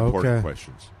important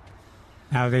questions.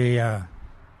 Now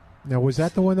Now, was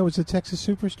that the one that was the Texas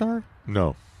Superstar?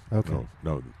 No. Okay.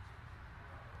 No.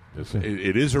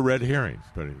 It is a red herring,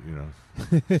 but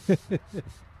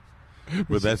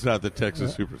but that's not the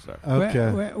Texas Superstar.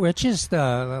 Okay. Which is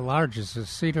the largest? Is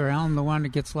Cedar Elm the one that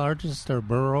gets largest, or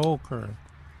Bur Oak, or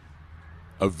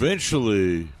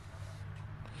eventually?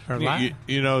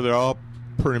 They're all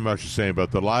pretty much the same,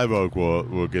 but the live oak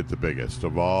will get the biggest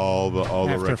of all the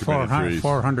recommended trees.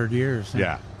 400 years.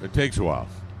 Yeah, it takes a while,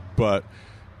 but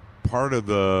part of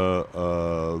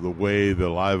the way the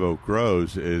live oak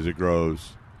grows is it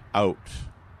grows out,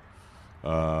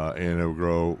 and it will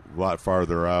grow a lot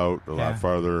farther out, a lot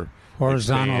farther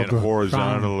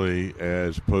horizontally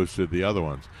as opposed to the other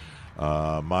ones.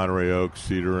 Monterey oak,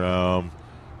 cedar elm,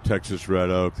 Texas red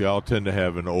oak, they all tend to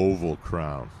have an oval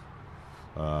crown.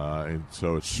 And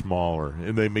so it's smaller,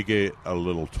 and they may get a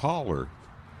little taller,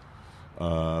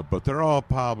 but they're all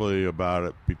probably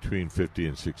about between 50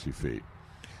 and 60 feet.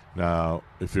 Now,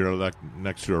 if you're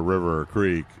next to a river or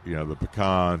creek, the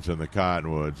pecans and the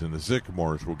cottonwoods and the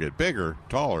sycamores will get bigger,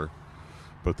 taller,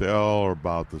 but they all are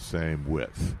about the same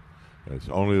width. It's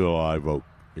only the live oak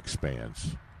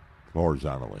expands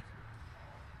horizontally.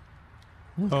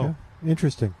 Okay. Oh,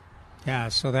 interesting. Yeah,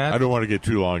 so that I don't want to get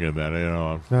too long in that.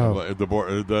 No.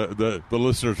 The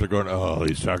listeners are going, oh,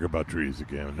 he's talking about trees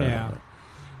again. Yeah,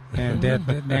 and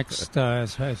the next,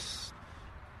 as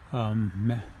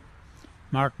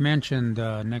Mark mentioned,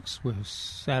 next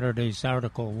Saturday's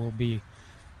article will be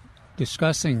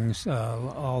discussing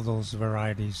all those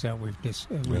varieties that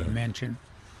we've mentioned,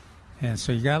 and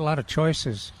so you got a lot of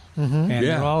choices, and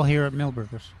they're all here at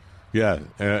Milberger's. Yeah,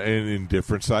 and in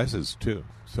different sizes too.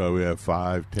 So we have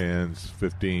 5, 10s,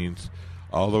 15s,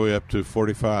 all the way up to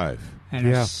 45. And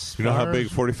you know how big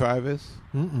 45 is?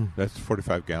 Mm-mm. That's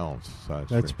 45 gallons size.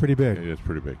 That's pretty big. Yeah, it's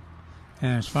pretty big.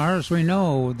 And as far as we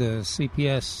know, the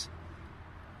CPS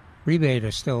rebate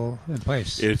is still in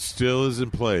place. It still is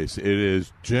in place. It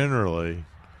is generally,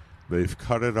 they've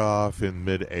cut it off in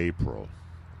mid-April.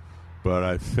 But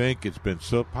I think it's been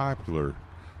so popular,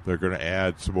 they're going to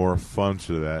add some more funds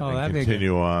to that and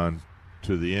continue on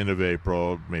to the end of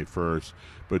April, May 1st.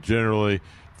 But generally,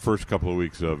 first couple of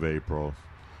weeks of April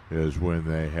is when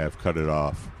they have cut it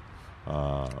off,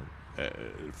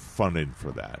 funding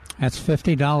for that. That's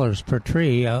 $50 per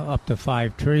tree, up to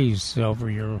 5 trees over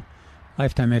your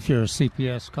lifetime if you're a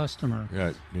CPS customer.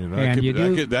 Yeah,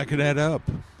 that could add up.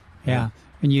 Yeah,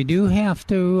 and you do have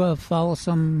to follow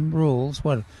some rules.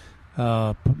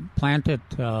 Plant it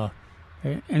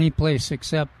any place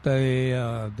except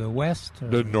the west?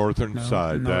 The northern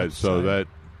side. That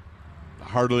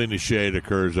hardly any shade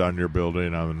occurs on your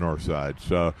building on the north side.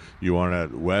 So you want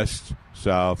it west,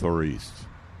 south, or east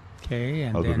of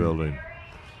the building.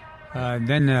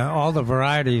 Then all the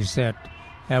varieties that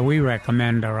we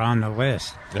recommend are on the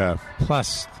list. Yeah.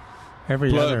 Plus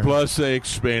Plus, they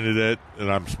expanded it,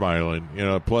 and I'm smiling.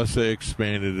 Plus they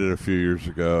expanded it a few years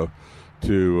ago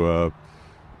to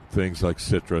things like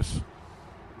citrus,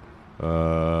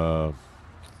 some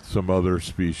other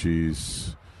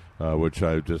species, which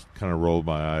I just kind of rolled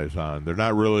my eyes on. They're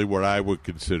not really what I would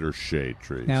consider shade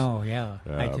trees. No, yeah,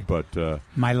 but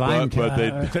my lime. But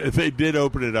they did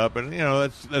open it up, and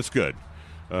that's good.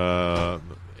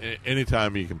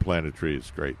 Anytime you can plant a tree, it's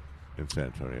great in San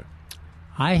Antonio.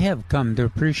 I have come to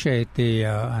appreciate the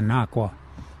Anaqua.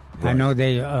 Right. I know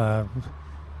they.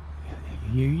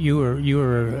 You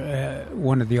were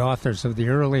one of the authors of the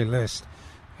early list,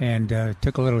 and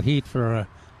took a little heat for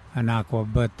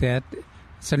Anaqua, but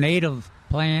it's a native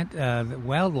plant. The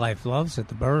wildlife loves it.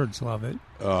 The birds love it.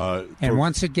 And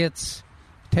once it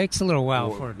takes a little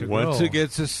while for it to grow. Once it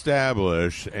gets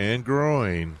established and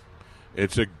growing,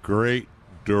 it's a great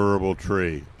durable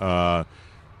tree.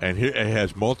 And here it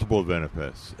has multiple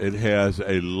benefits. It has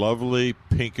a lovely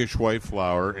pinkish white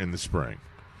flower in the spring.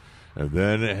 And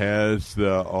then it has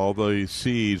all the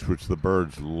seeds, which the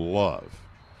birds love.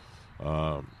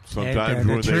 Sometimes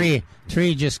the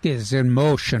tree just gets in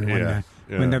motion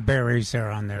when the berries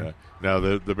are on there. Yeah. Now,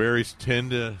 the berries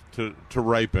tend to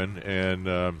ripen and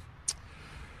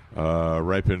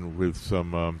ripen with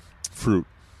some fruit.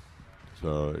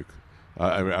 So,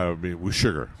 I mean, with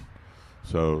sugar.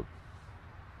 So...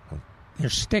 They're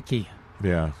sticky.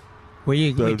 Yeah.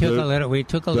 We took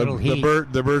a little heat.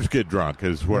 The birds get drunk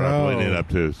is what I'm leading up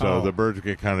to. So the birds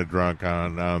get kind of drunk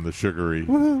on the sugary.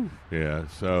 Woo-hoo. Yeah.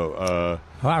 So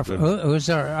who's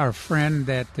our friend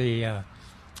at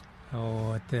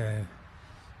over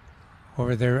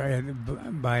there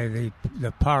by the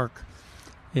park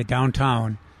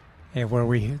downtown,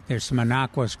 where there's some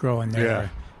Anaquas growing there,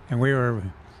 and we were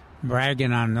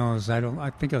bragging on those.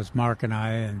 I think it was Mark and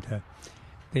I and.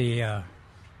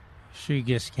 She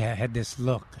just had this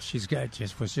look.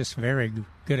 Was just very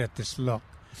good at this look,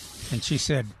 and she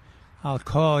said, "I'll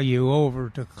call you over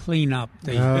to clean up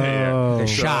the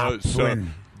shop." So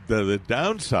the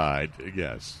downside,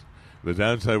 the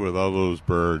downside with all those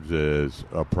birds is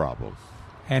a problem,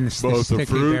 and it's the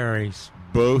sticky berries.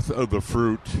 Both of the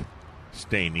fruit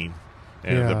staining,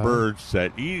 and the birds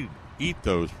that eat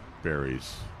those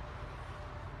berries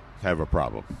have a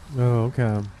problem. Oh,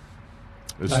 okay.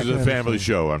 This is a family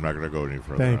show. I'm not going to go any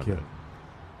further. Thank you.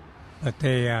 But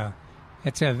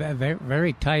it's a very,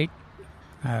 very tight,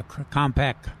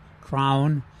 compact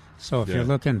crown. So if you're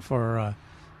looking for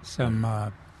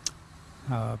some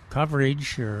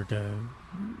coverage or to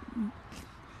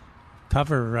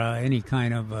cover any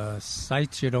kind of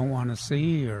sites you don't want to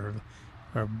see or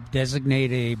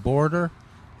designate a border,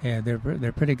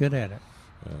 they're pretty good at it.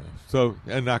 So,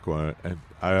 and Anaqua, and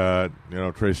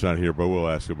Trace's not here, but we'll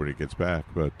ask him when he gets back.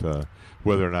 But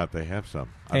whether or not they have some,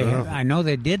 I don't know. I know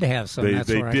they did have some. They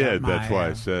did. That's why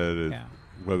I said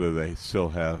whether they still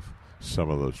have some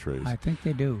of those trees. I think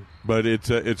they do. But it's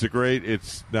a great.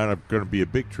 It's not going to be a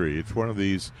big tree. It's one of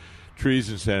these trees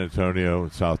in San Antonio,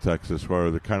 South Texas, where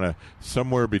they're kind of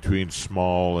somewhere between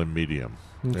small and medium.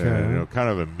 Okay. Kind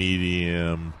of a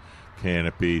medium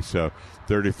canopy. So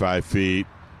 35 feet.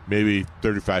 Maybe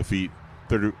 35 feet,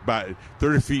 35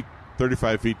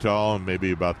 feet tall, and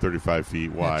maybe about 35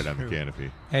 feet wide on the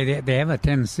canopy. Hey, they have a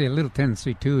little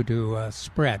tendency too to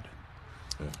spread.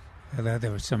 Yeah.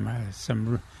 There was some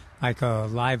like a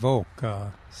live oak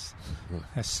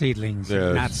seedlings,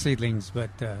 not seedlings, but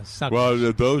suckers.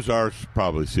 Well, those are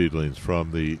probably seedlings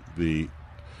from the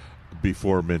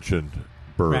before mentioned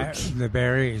birds. The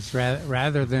berries,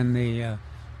 rather than the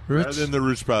roots. Rather than the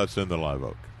root sprouts and the live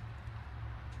oak.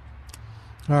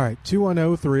 All right,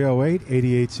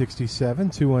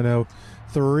 210-308-8867,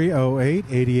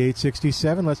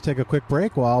 210-308-8867. Let's take a quick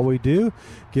break. While we do,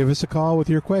 give us a call with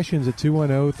your questions at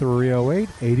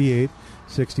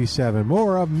 210-308-8867.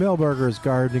 More of Milberger's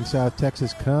Gardening South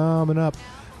Texas coming up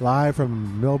live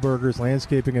from Milberger's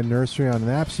Landscaping and Nursery on an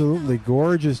absolutely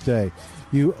gorgeous day.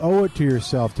 You owe it to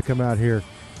yourself to come out here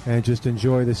and just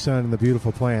enjoy the sun and the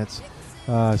beautiful plants.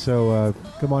 So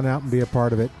come on out and be a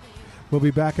part of it. We'll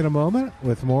be back in a moment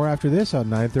with more after this on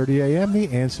 9:30 a.m.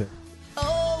 The Answer.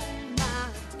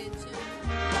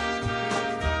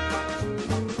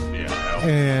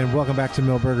 And welcome back to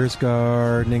Milberger's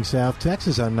Gardening South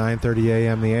Texas on 9:30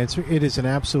 a.m. The Answer. It is an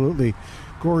absolutely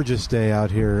gorgeous day out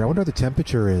here. I wonder what the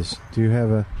temperature is. Do you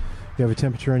have a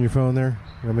temperature on your phone there?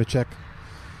 You want me to check?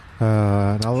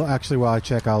 And while I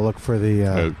check, I'll look for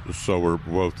the. So we're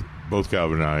both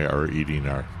Calvin and I are eating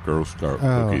our Girl Scout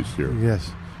cookies here.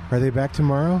 Yes. Are they back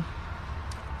tomorrow?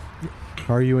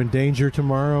 Are you in danger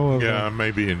tomorrow? I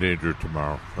may be in danger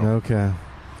tomorrow. So. Okay.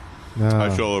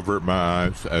 I shall avert my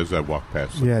eyes as I walk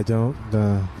past them. Yeah, don't.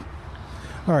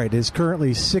 All right, it's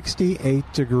currently 68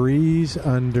 degrees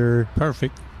under.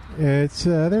 Perfect. It's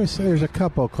there's a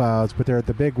couple clouds, but they're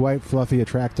the big, white, fluffy,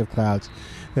 attractive clouds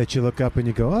that you look up and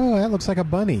you go, oh, that looks like a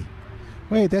bunny.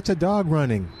 Wait, that's a dog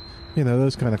running. You know,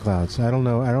 those kind of clouds. I don't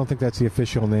know. I don't think that's the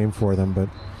official name for them, but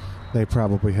they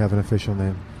probably have an official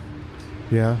name.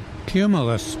 Yeah?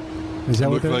 Cumulus. Is that it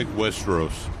what looks like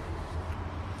Westeros.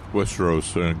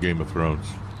 Westeros in Game of Thrones.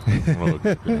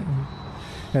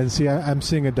 And see, I'm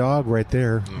seeing a dog right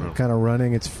there, kind of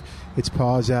running. Its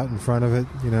paws out in front of it,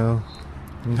 you know.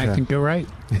 Okay. I think you're right.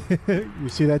 You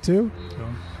see that too?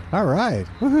 Sure. All right.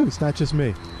 Woohoo, it's not just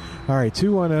me. All right,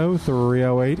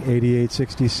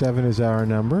 210-308-8867 is our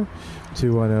number.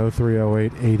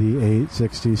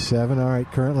 210-308-8867. All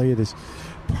right, currently it is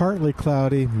partly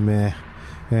cloudy, meh.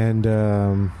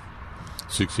 And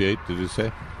 68, did you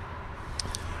say?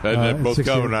 And both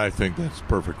 68. Gov and I think that's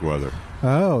perfect weather.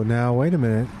 Oh, now wait a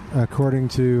minute. According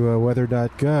to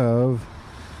weather.gov,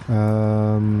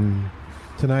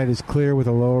 tonight is clear with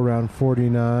a low around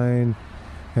 49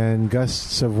 and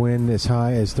gusts of wind as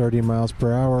high as 30 miles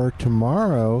per hour.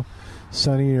 Tomorrow,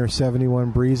 sunny or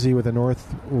 71, breezy with a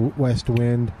northwest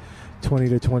wind, 20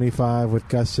 to 25 with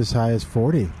gusts as high as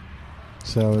 40.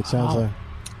 So it sounds like...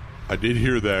 I did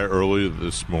hear that earlier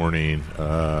this morning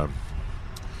on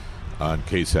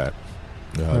KSAT.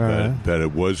 That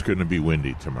it was going to be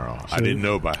windy tomorrow. I didn't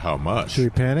know by how much. Should we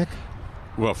panic?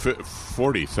 Well,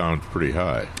 40 sounds pretty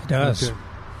high. It does. Okay.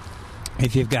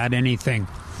 If you've got anything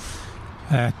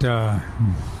that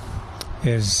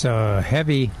is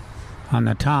heavy on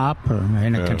the top or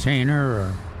in a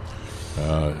container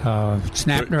or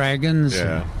snapdragons.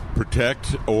 Yeah.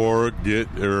 Protect or get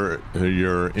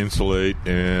your insulate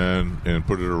and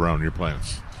put it around your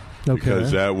plants. Okay.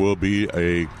 Because that will be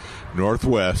a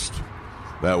northwest.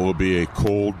 That will be a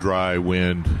cold, dry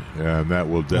wind, and that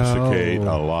will desiccate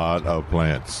a lot of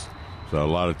plants. So a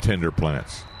lot of tender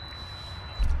plants.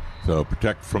 So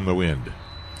protect from the wind.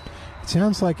 It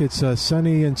sounds like it's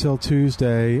sunny until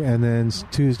Tuesday, and then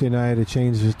Tuesday night it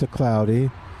changes to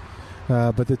cloudy.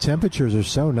 But the temperatures are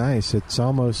so nice. It's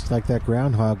almost like that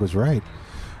groundhog was right.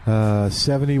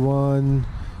 71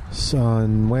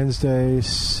 on Wednesday,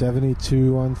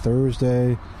 72 on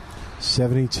Thursday,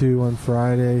 72 on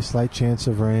Friday, slight chance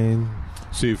of rain.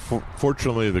 See,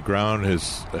 fortunately, the ground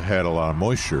has had a lot of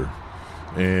moisture,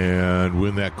 and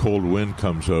when that cold wind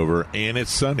comes over, and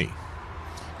it's sunny,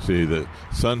 see, the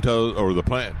sun or the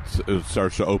plant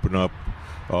starts to open up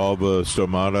all the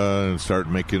stomata and start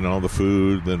making all the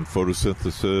food, then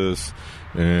photosynthesis,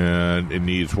 and it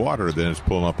needs water. Then it's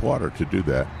pulling up water to do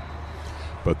that.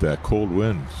 But that cold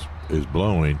wind is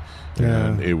blowing,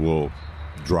 and it will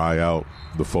dry out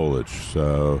the foliage.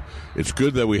 So it's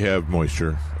good that we have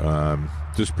moisture.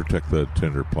 Just protect the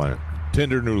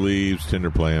tender new leaves,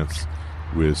 tender plants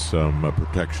with some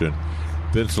protection.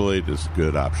 Insulate is a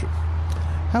good option.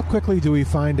 How quickly do we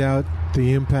find out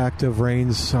the impact of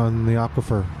rains on the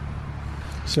aquifer?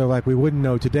 So, like, we wouldn't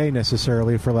know today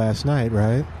necessarily for last night,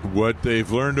 right? What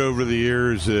they've learned over the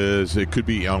years is it could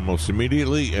be almost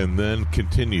immediately and then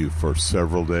continue for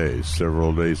several days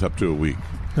up to a week.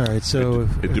 All right, so...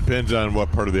 It depends on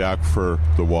what part of the aquifer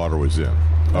the water was in.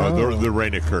 The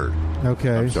rain occurred.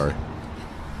 Okay. I'm sorry.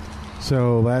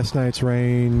 So, last night's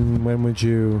rain, when would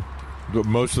you...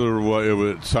 Most of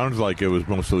it sounds like it was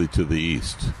mostly to the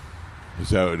east.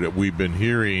 Is that we've been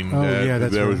hearing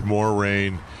that there was more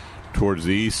rain towards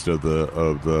the east of the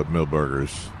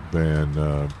Milbergers than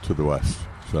to the west.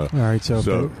 So, all right.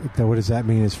 So what does that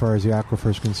mean as far as the aquifer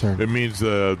is concerned? It means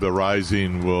the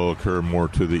rising will occur more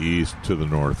to the east, to the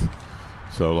north.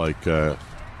 So, like,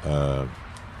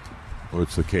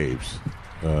 what's the caves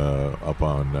up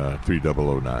on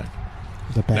 3009?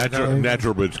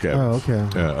 Natural bridge caverns. Oh,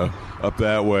 okay. Up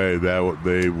that way,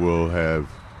 they will have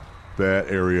that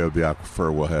area of the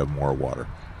aquifer will have more water.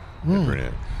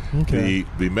 Okay.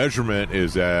 The measurement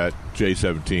is at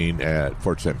J17 at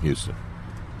Fort Sam Houston.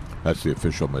 That's the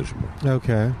official measurement.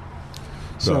 Okay.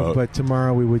 So, but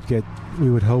tomorrow we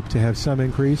would hope to have some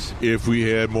increase. If we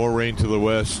had more rain to the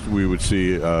west, we would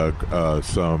see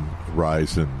some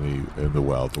rise in the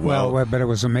well. Well, but it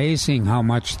was amazing how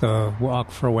much the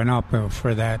aquifer went up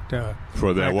for that.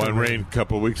 For that one rain a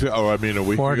couple of weeks ago. Oh, I mean a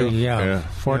week 40, ago.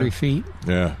 40 feet.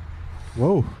 Yeah.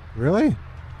 Whoa! Really?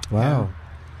 Wow. Yeah.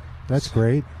 That's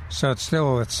great. So it's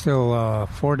still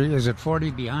 40. Is it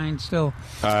 40 behind still?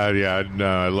 No,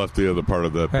 I left the other part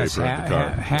of the paper in the car.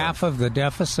 Half of the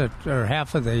deficit, or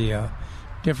half of the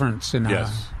difference in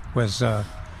was.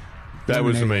 That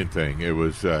was the main thing. It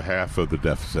was half of the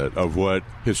deficit of what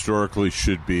historically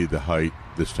should be the height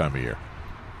this time of year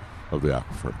of the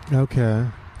aquifer. Okay.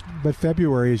 But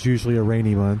February is usually a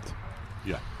rainy month.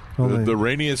 Yeah. Only- The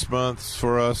rainiest months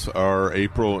for us are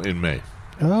April and May.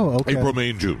 Oh, okay. April, May,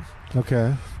 and June.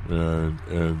 Okay. And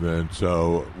then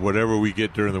so whatever we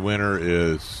get during the winter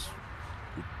is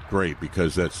great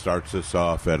because that starts us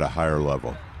off at a higher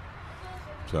level.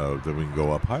 So then we can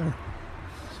go up higher.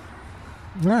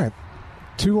 All right.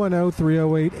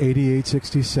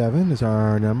 210-308-8867 is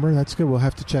our number. That's good. We'll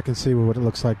have to check and see what it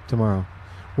looks like tomorrow.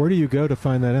 Where do you go to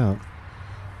find that out?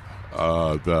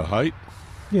 The height.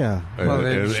 Yeah. And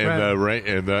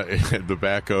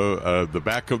the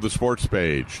back of the sports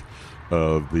page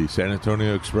of the San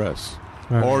Antonio Express.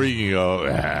 Right. Or you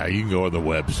can go on the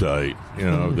website.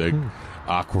 The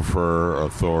Aquifer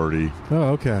Authority.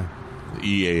 Oh, okay.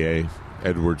 EAA,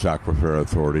 Edwards Aquifer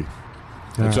Authority.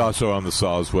 It's also on the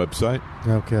SAWS website.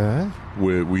 Okay.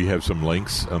 We have some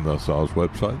links on the SAWS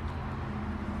website.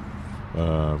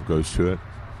 Goes to it.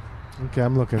 Okay,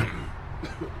 I'm looking.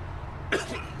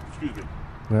 Excuse me.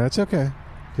 That's okay.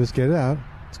 Just get it out.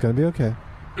 It's going to be okay.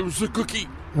 It was a cookie.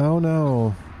 Oh,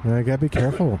 no. I got to be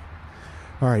careful.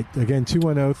 All right. Again,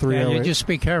 210-308. Yeah, you just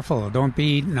be careful. Don't be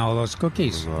eating all those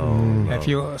cookies. No. If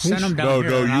you send them down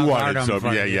here, you I'll guard wanted them some.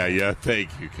 for you. Yeah.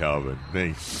 Thank you, Calvin.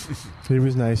 Thanks. He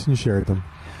was nice and shared them.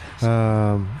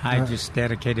 I just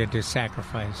dedicated to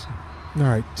sacrifice. All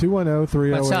right.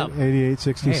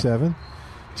 210-308-8867.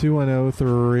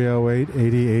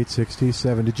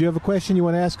 210-308-8867. Did you have a question you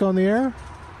want to ask on the air?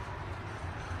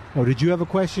 Oh, did you have a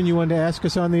question you wanted to ask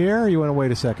us on the air, or you want to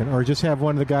wait a second? Or just have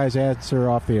one of the guys answer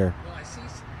off the air? Well, I see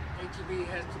HEB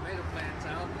has tomato plants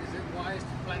out. Is it wise to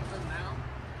plant them now?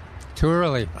 Too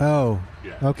early. Oh,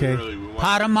 okay.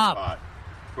 Pot them up.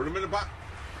 Put them in a pot.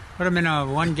 Put them in a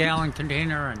 1-gallon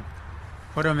container and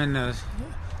put them in the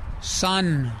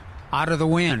sun out of the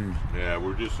wind. Yeah,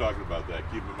 we're just talking about that.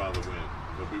 Keep them out of the wind.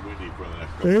 It'll be windy for the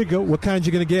next couple There you go. What kind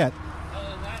you going to get? Other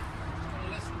than that, I'm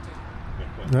going to listen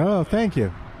to it. Oh, thank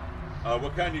you.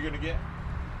 What kind are you going to get?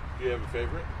 Do you have a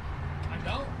favorite? I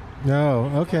don't. No,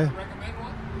 okay. Recommend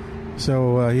one?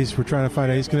 So we're trying to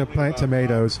find out. He's going to plant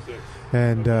tomatoes,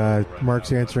 and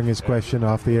Mark's answering his question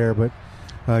off the air. But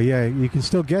yeah, you can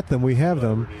still get them. We have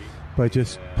them, but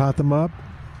just pot them up.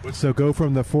 So go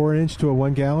from the 4-inch to a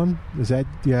 1-gallon. Is that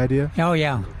the idea? Oh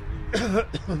yeah.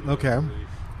 Okay.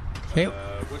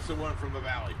 What's the one from the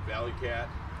Valley? Valley Cat.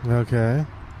 Okay.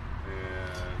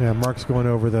 Yeah, Mark's going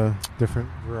over the different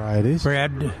varieties.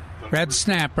 Red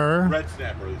snapper. Red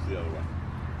snapper is the other one.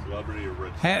 Celebrity or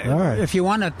red snapper. All right. If you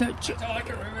want to. That's all I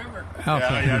can remember.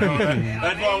 Okay. Yeah, no,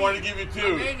 that's why I wanted to give you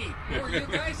two. Who are you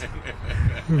guys?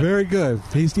 Very good.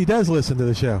 He does listen to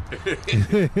the show.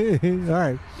 All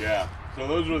right. Yeah. So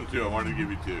those were the two. I wanted to give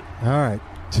you two. All right.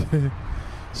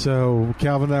 So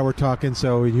Calvin and I were talking.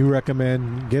 So you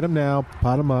recommend get them now,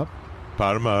 pot them up.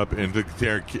 Pot them up and put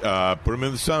them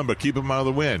in the sun, but keep them out of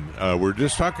the wind. We're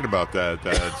just talking about that.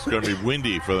 It's going to be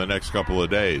windy for the next couple of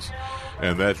days,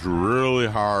 and that's really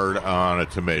hard on a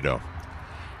tomato.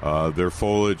 Their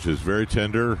foliage is very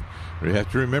tender. We have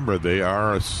to remember they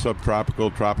are a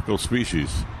tropical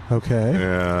species. Okay.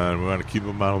 And we want to keep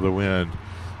them out of the wind.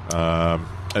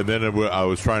 And then I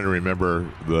was trying to remember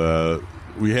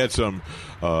we had some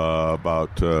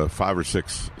about 5 or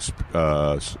 6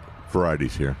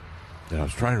 varieties here. Yeah, I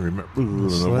was trying to remember the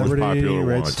most popular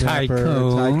Red ones.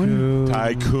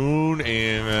 Tycoon,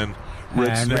 and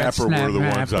Red Snapper were the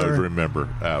ones I was trying to remember.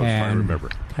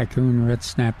 Tycoon, Red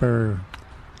Snapper.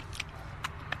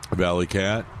 Valley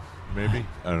Cat, maybe?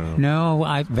 I don't know.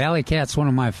 No, Valley Cat's one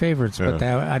of my favorites, but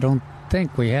I don't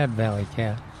think we had Valley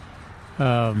Cat.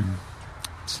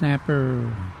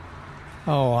 Snapper.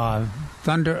 Thunderbird.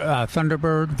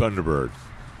 Thunderbird.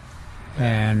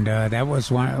 And that was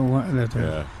one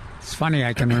yeah. It's funny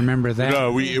I can remember that.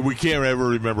 No, we can't ever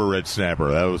remember Red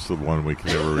Snapper. That was the one we can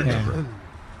never remember.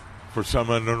 For some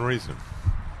unknown reason.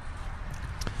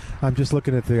 I'm just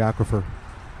looking at the aquifer.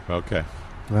 Okay.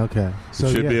 So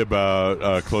it should be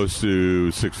about close to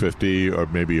 650 or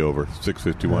maybe over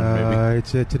 651 maybe.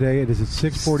 It's today it is at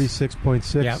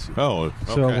 646.6. Yep. Oh, okay.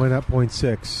 So it went up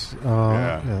 0.6.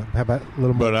 Yeah. How about a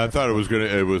little more? But I thought it was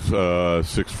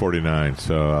 649,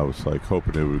 so I was like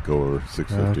hoping it would go over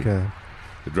 650. Okay.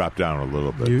 It dropped down a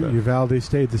little bit. Uvalde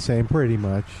stayed the same pretty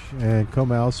much, and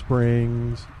Comal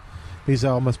Springs. These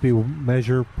all must be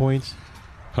measure points.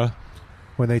 Huh?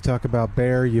 When they talk about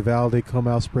Bear, Uvalde,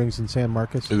 Comal Springs, and San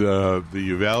Marcos? The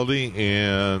Uvalde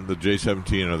and the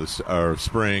J17 are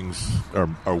springs,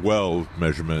 are well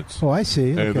measurements. Oh, I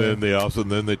see. Okay. And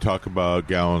then they talk about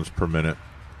gallons per minute.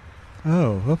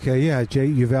 Oh, okay. Yeah,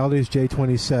 Uvalde is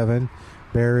J27,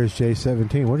 Bear is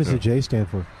J17. What does the J stand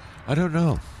for? I don't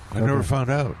know. I never found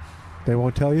out. They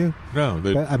won't tell you? No,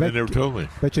 they never told me.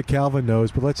 Bet you Calvin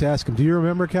knows, but let's ask him. Do you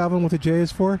remember, Calvin, what the J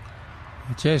is for?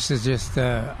 J is just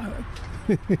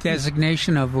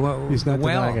designation of He's the not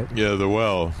well. denying it. Yeah, the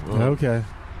well. Okay.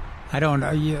 I don't know.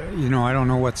 You know, I don't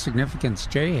know what significance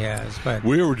J has, but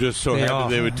We were just so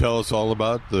happy they would tell us all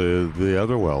about the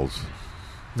other wells.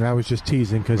 I was just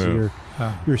teasing because of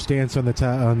your stance on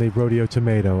the rodeo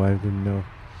tomato. I didn't know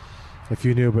if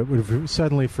you knew, but would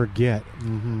suddenly forget.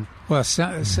 Mm-hmm. Well,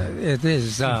 it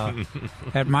is.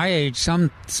 At my age, some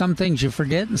things you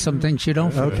forget and some things you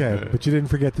don't forget. Okay, but you didn't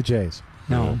forget the J's.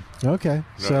 No. Okay.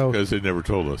 No, so because they never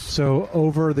told us. So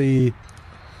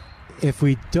if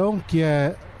we don't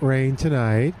get rain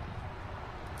tonight,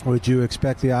 would you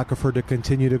expect the aquifer to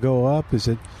continue to go up? Is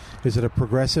it a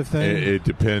progressive thing? It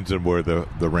depends on where the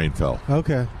rain fell.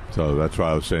 Okay. So that's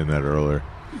why I was saying that earlier.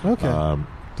 Okay.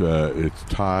 It's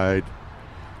tied.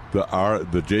 The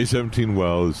J17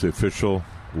 well is the official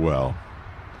well,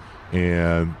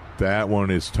 and that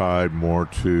one is tied more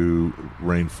to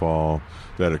rainfall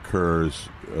that occurs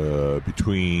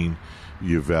between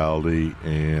Uvalde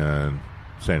and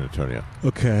San Antonio.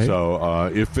 Okay.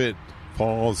 So if it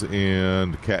falls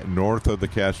in north of the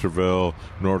Castroville,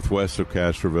 northwest of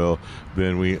Castroville,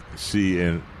 then we see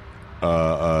a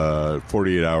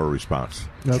 48-hour response.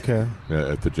 Okay.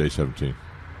 At the J17.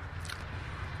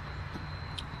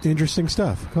 Interesting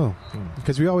stuff. Oh,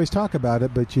 because we always talk about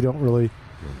it, but you don't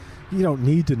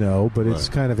need to know, but it's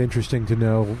kind of interesting to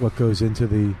know what goes into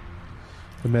the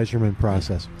measurement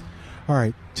process. All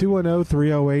right,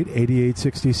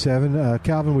 210-308-8867.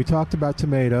 Calvin, we talked about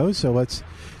tomatoes, so let's take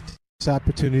this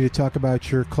opportunity to talk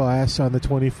about your class on the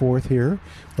 24th here.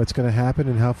 What's going to happen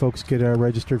and how folks get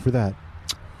registered for that?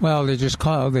 Well, they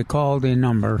called a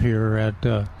number here at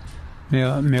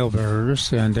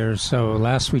Milberger's, and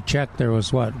last we checked, there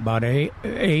was about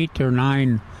eight or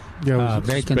nine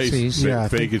vacancies.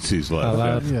 Vacancies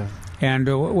left. Yeah. And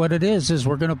what it is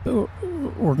we're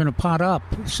gonna pot up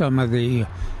some of the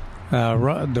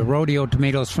rodeo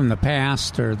tomatoes from the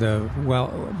past, or the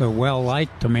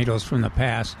well-like tomatoes from the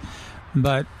past,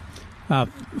 but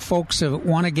folks that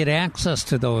want to get access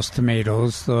to those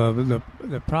tomatoes, the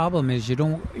problem is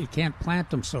you can't plant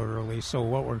them so early. So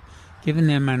what we're giving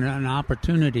them an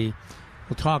opportunity.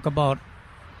 We'll talk about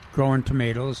growing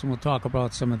tomatoes, and we'll talk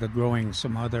about some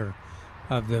other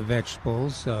of the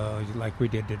vegetables, like we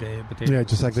did today. Yeah,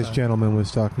 just like this gentleman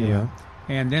was talking about.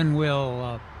 And then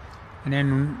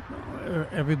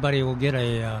everybody will get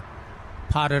a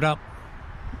potted up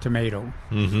tomato.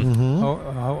 Mm-hmm. Mm-hmm.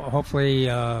 Hopefully,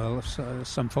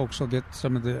 some folks will get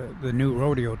some of the new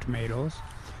rodeo tomatoes.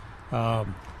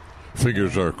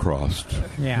 Fingers are crossed.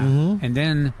 Yeah,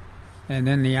 Mm-hmm. And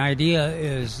then the idea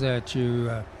is that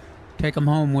you take them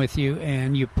home with you,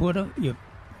 and you put them,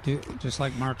 just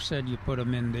like Mark said, you put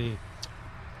them in the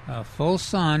full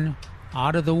sun,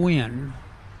 out of the wind,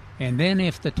 and then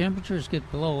if the temperatures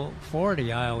get below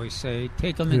 40, I always say,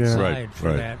 take them inside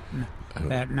for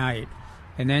that night,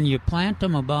 and then you plant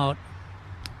them about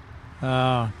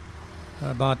the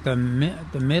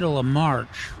middle of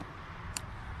March.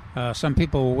 Some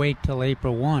people will wait till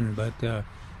April 1, but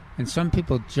and some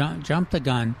people jump the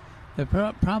gun. The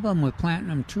problem with planting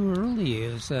them too early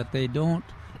is that they don't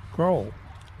grow.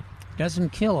 It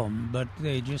doesn't kill them, but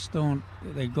they just don't.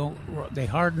 They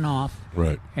harden off,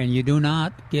 right? And you do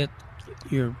not get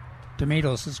your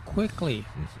tomatoes as quickly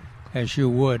as you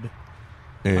would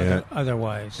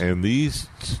otherwise. And these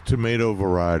tomato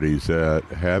varieties that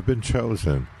have been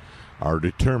chosen are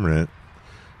determinate.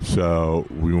 So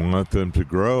we want them to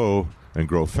grow and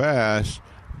grow fast,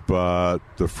 but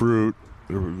the fruit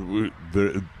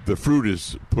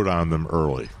is put on them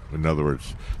early. In other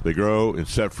words, they grow and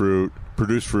set fruit,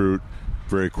 produce fruit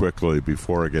very quickly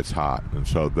before it gets hot. And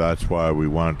so that's why we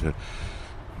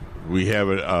have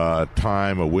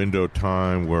a window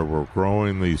time where we're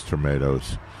growing these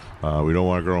tomatoes. We don't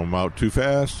want to grow them out too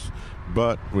fast,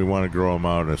 but we want to grow them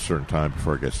out at a certain time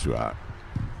before it gets too hot.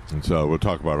 And so we'll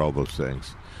talk about all those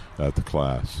things at the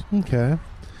class. Okay.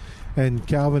 And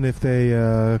Calvin, if they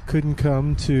couldn't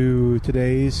come to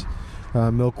today's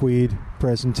milkweed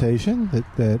presentation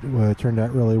that turned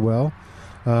out really well,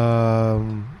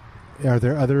 are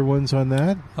there other ones on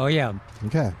that? Oh, yeah.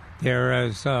 Okay. There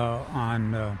is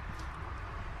on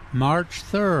March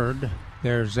 3rd,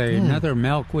 there's another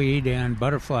milkweed and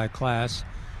butterfly class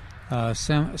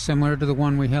similar to the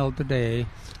one we held today.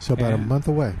 So about a month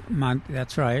away.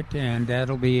 That's right. And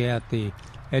that'll be at the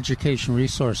Education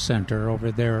Resource Center over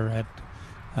there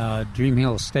at Dream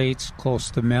Hill Estates,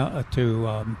 close to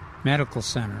Medical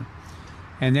Center.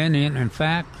 And then, in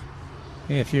fact,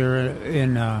 if you're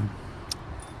in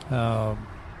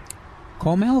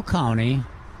Comal County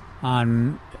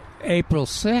on April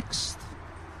 6th,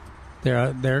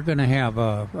 they're going to have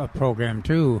a program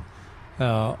too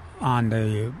on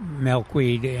the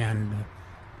milkweed and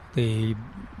the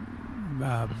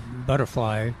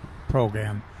butterfly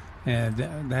program,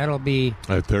 and that'll be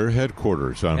at their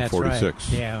headquarters on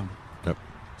 46. Right. Yeah. Yep.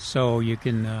 So you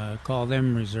can call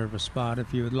them, reserve a spot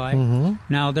if you would like. Mhm.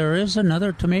 Now there is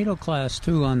another tomato class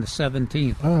too on the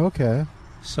 17th. Oh, okay.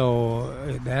 So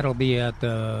that'll be at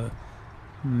the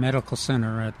medical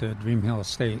center at the Dream Hill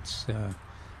Estates,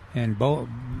 and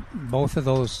both of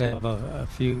those have a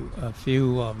few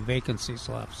vacancies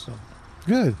left. So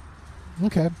Good.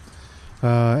 Okay.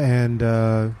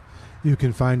 And you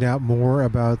can find out more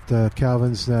about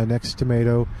Calvin's next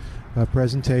tomato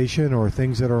presentation or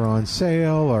things that are on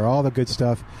sale or all the good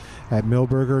stuff at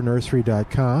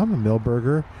millburgernursery.com,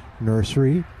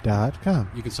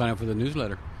 millburgernursery.com. You can sign up for the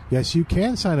newsletter. Yes, you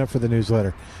can sign up for the newsletter.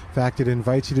 In fact, it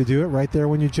invites you to do it right there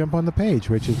when you jump on the page,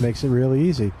 which makes it really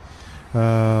easy.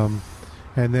 And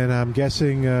then I'm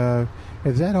guessing,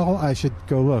 is that all? I should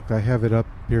go look. I have it up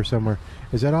here somewhere.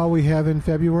 Is that all we have in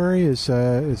February? Is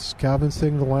Calvin's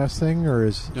thing the last thing, or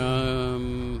is?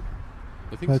 I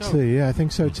think Let's so. see. Yeah, I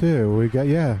think so too. We got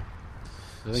I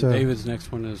think David's next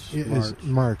one is March.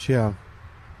 March, yeah.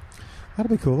 That'll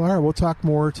be cool. All right, we'll talk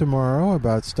more tomorrow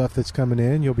about stuff that's coming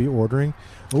in. You'll be ordering.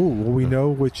 Oh, will we know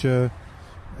which things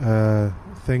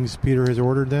Peter has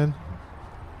ordered then?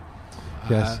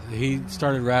 Yes. He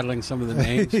started rattling some of the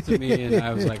names to me, and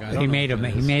I was like, I don't know. He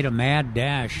made a mad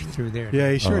dash through there.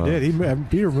 Yeah, he sure did.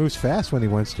 Peter moves fast when he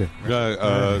wants to.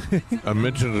 I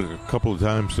mentioned it a couple of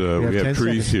times. We have 10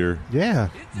 trees seconds. here. Yeah.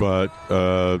 But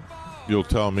you'll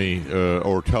tell me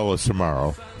or tell us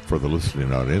tomorrow for the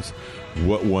listening audience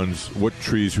what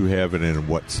trees you have and in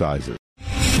what sizes.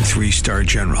 3-star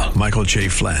General Michael J.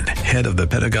 Flynn, head of the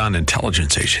Pentagon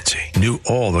Intelligence Agency, knew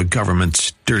all the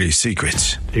government's dirty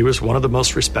secrets. He was one of the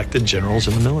most respected generals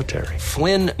in the military.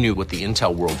 Flynn knew what the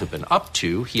intel world had been up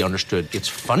to. He understood its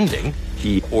funding.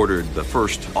 He ordered the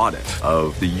first audit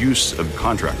of the use of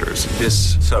contractors.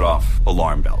 This set off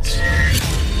alarm bells.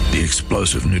 The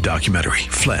explosive new documentary,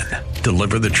 Flynn,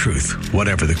 Deliver the Truth,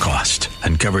 Whatever the Cost,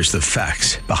 uncovers the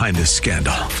facts behind this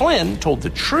scandal. Flynn told the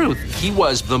truth. He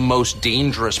was the most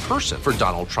dangerous person for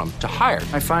Donald Trump to hire.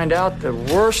 I find out the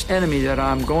worst enemy that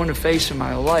I'm going to face in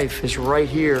my life is right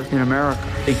here in America.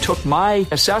 They took my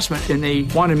assessment and they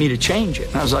wanted me to change it.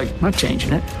 And I was like, I'm not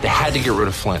changing it. They had to get rid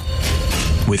of Flynn.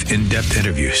 With in-depth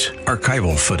interviews,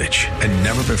 archival footage, and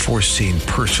never-before-seen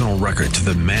personal records of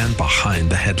the man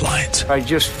behind the headlines. I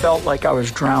just felt like I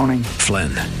was drowning. Flynn,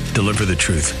 Deliver the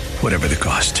Truth, Whatever the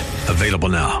Cost. Available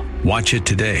now. Watch it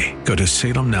today. Go to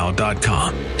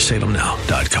salemnow.com.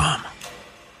 salemnow.com.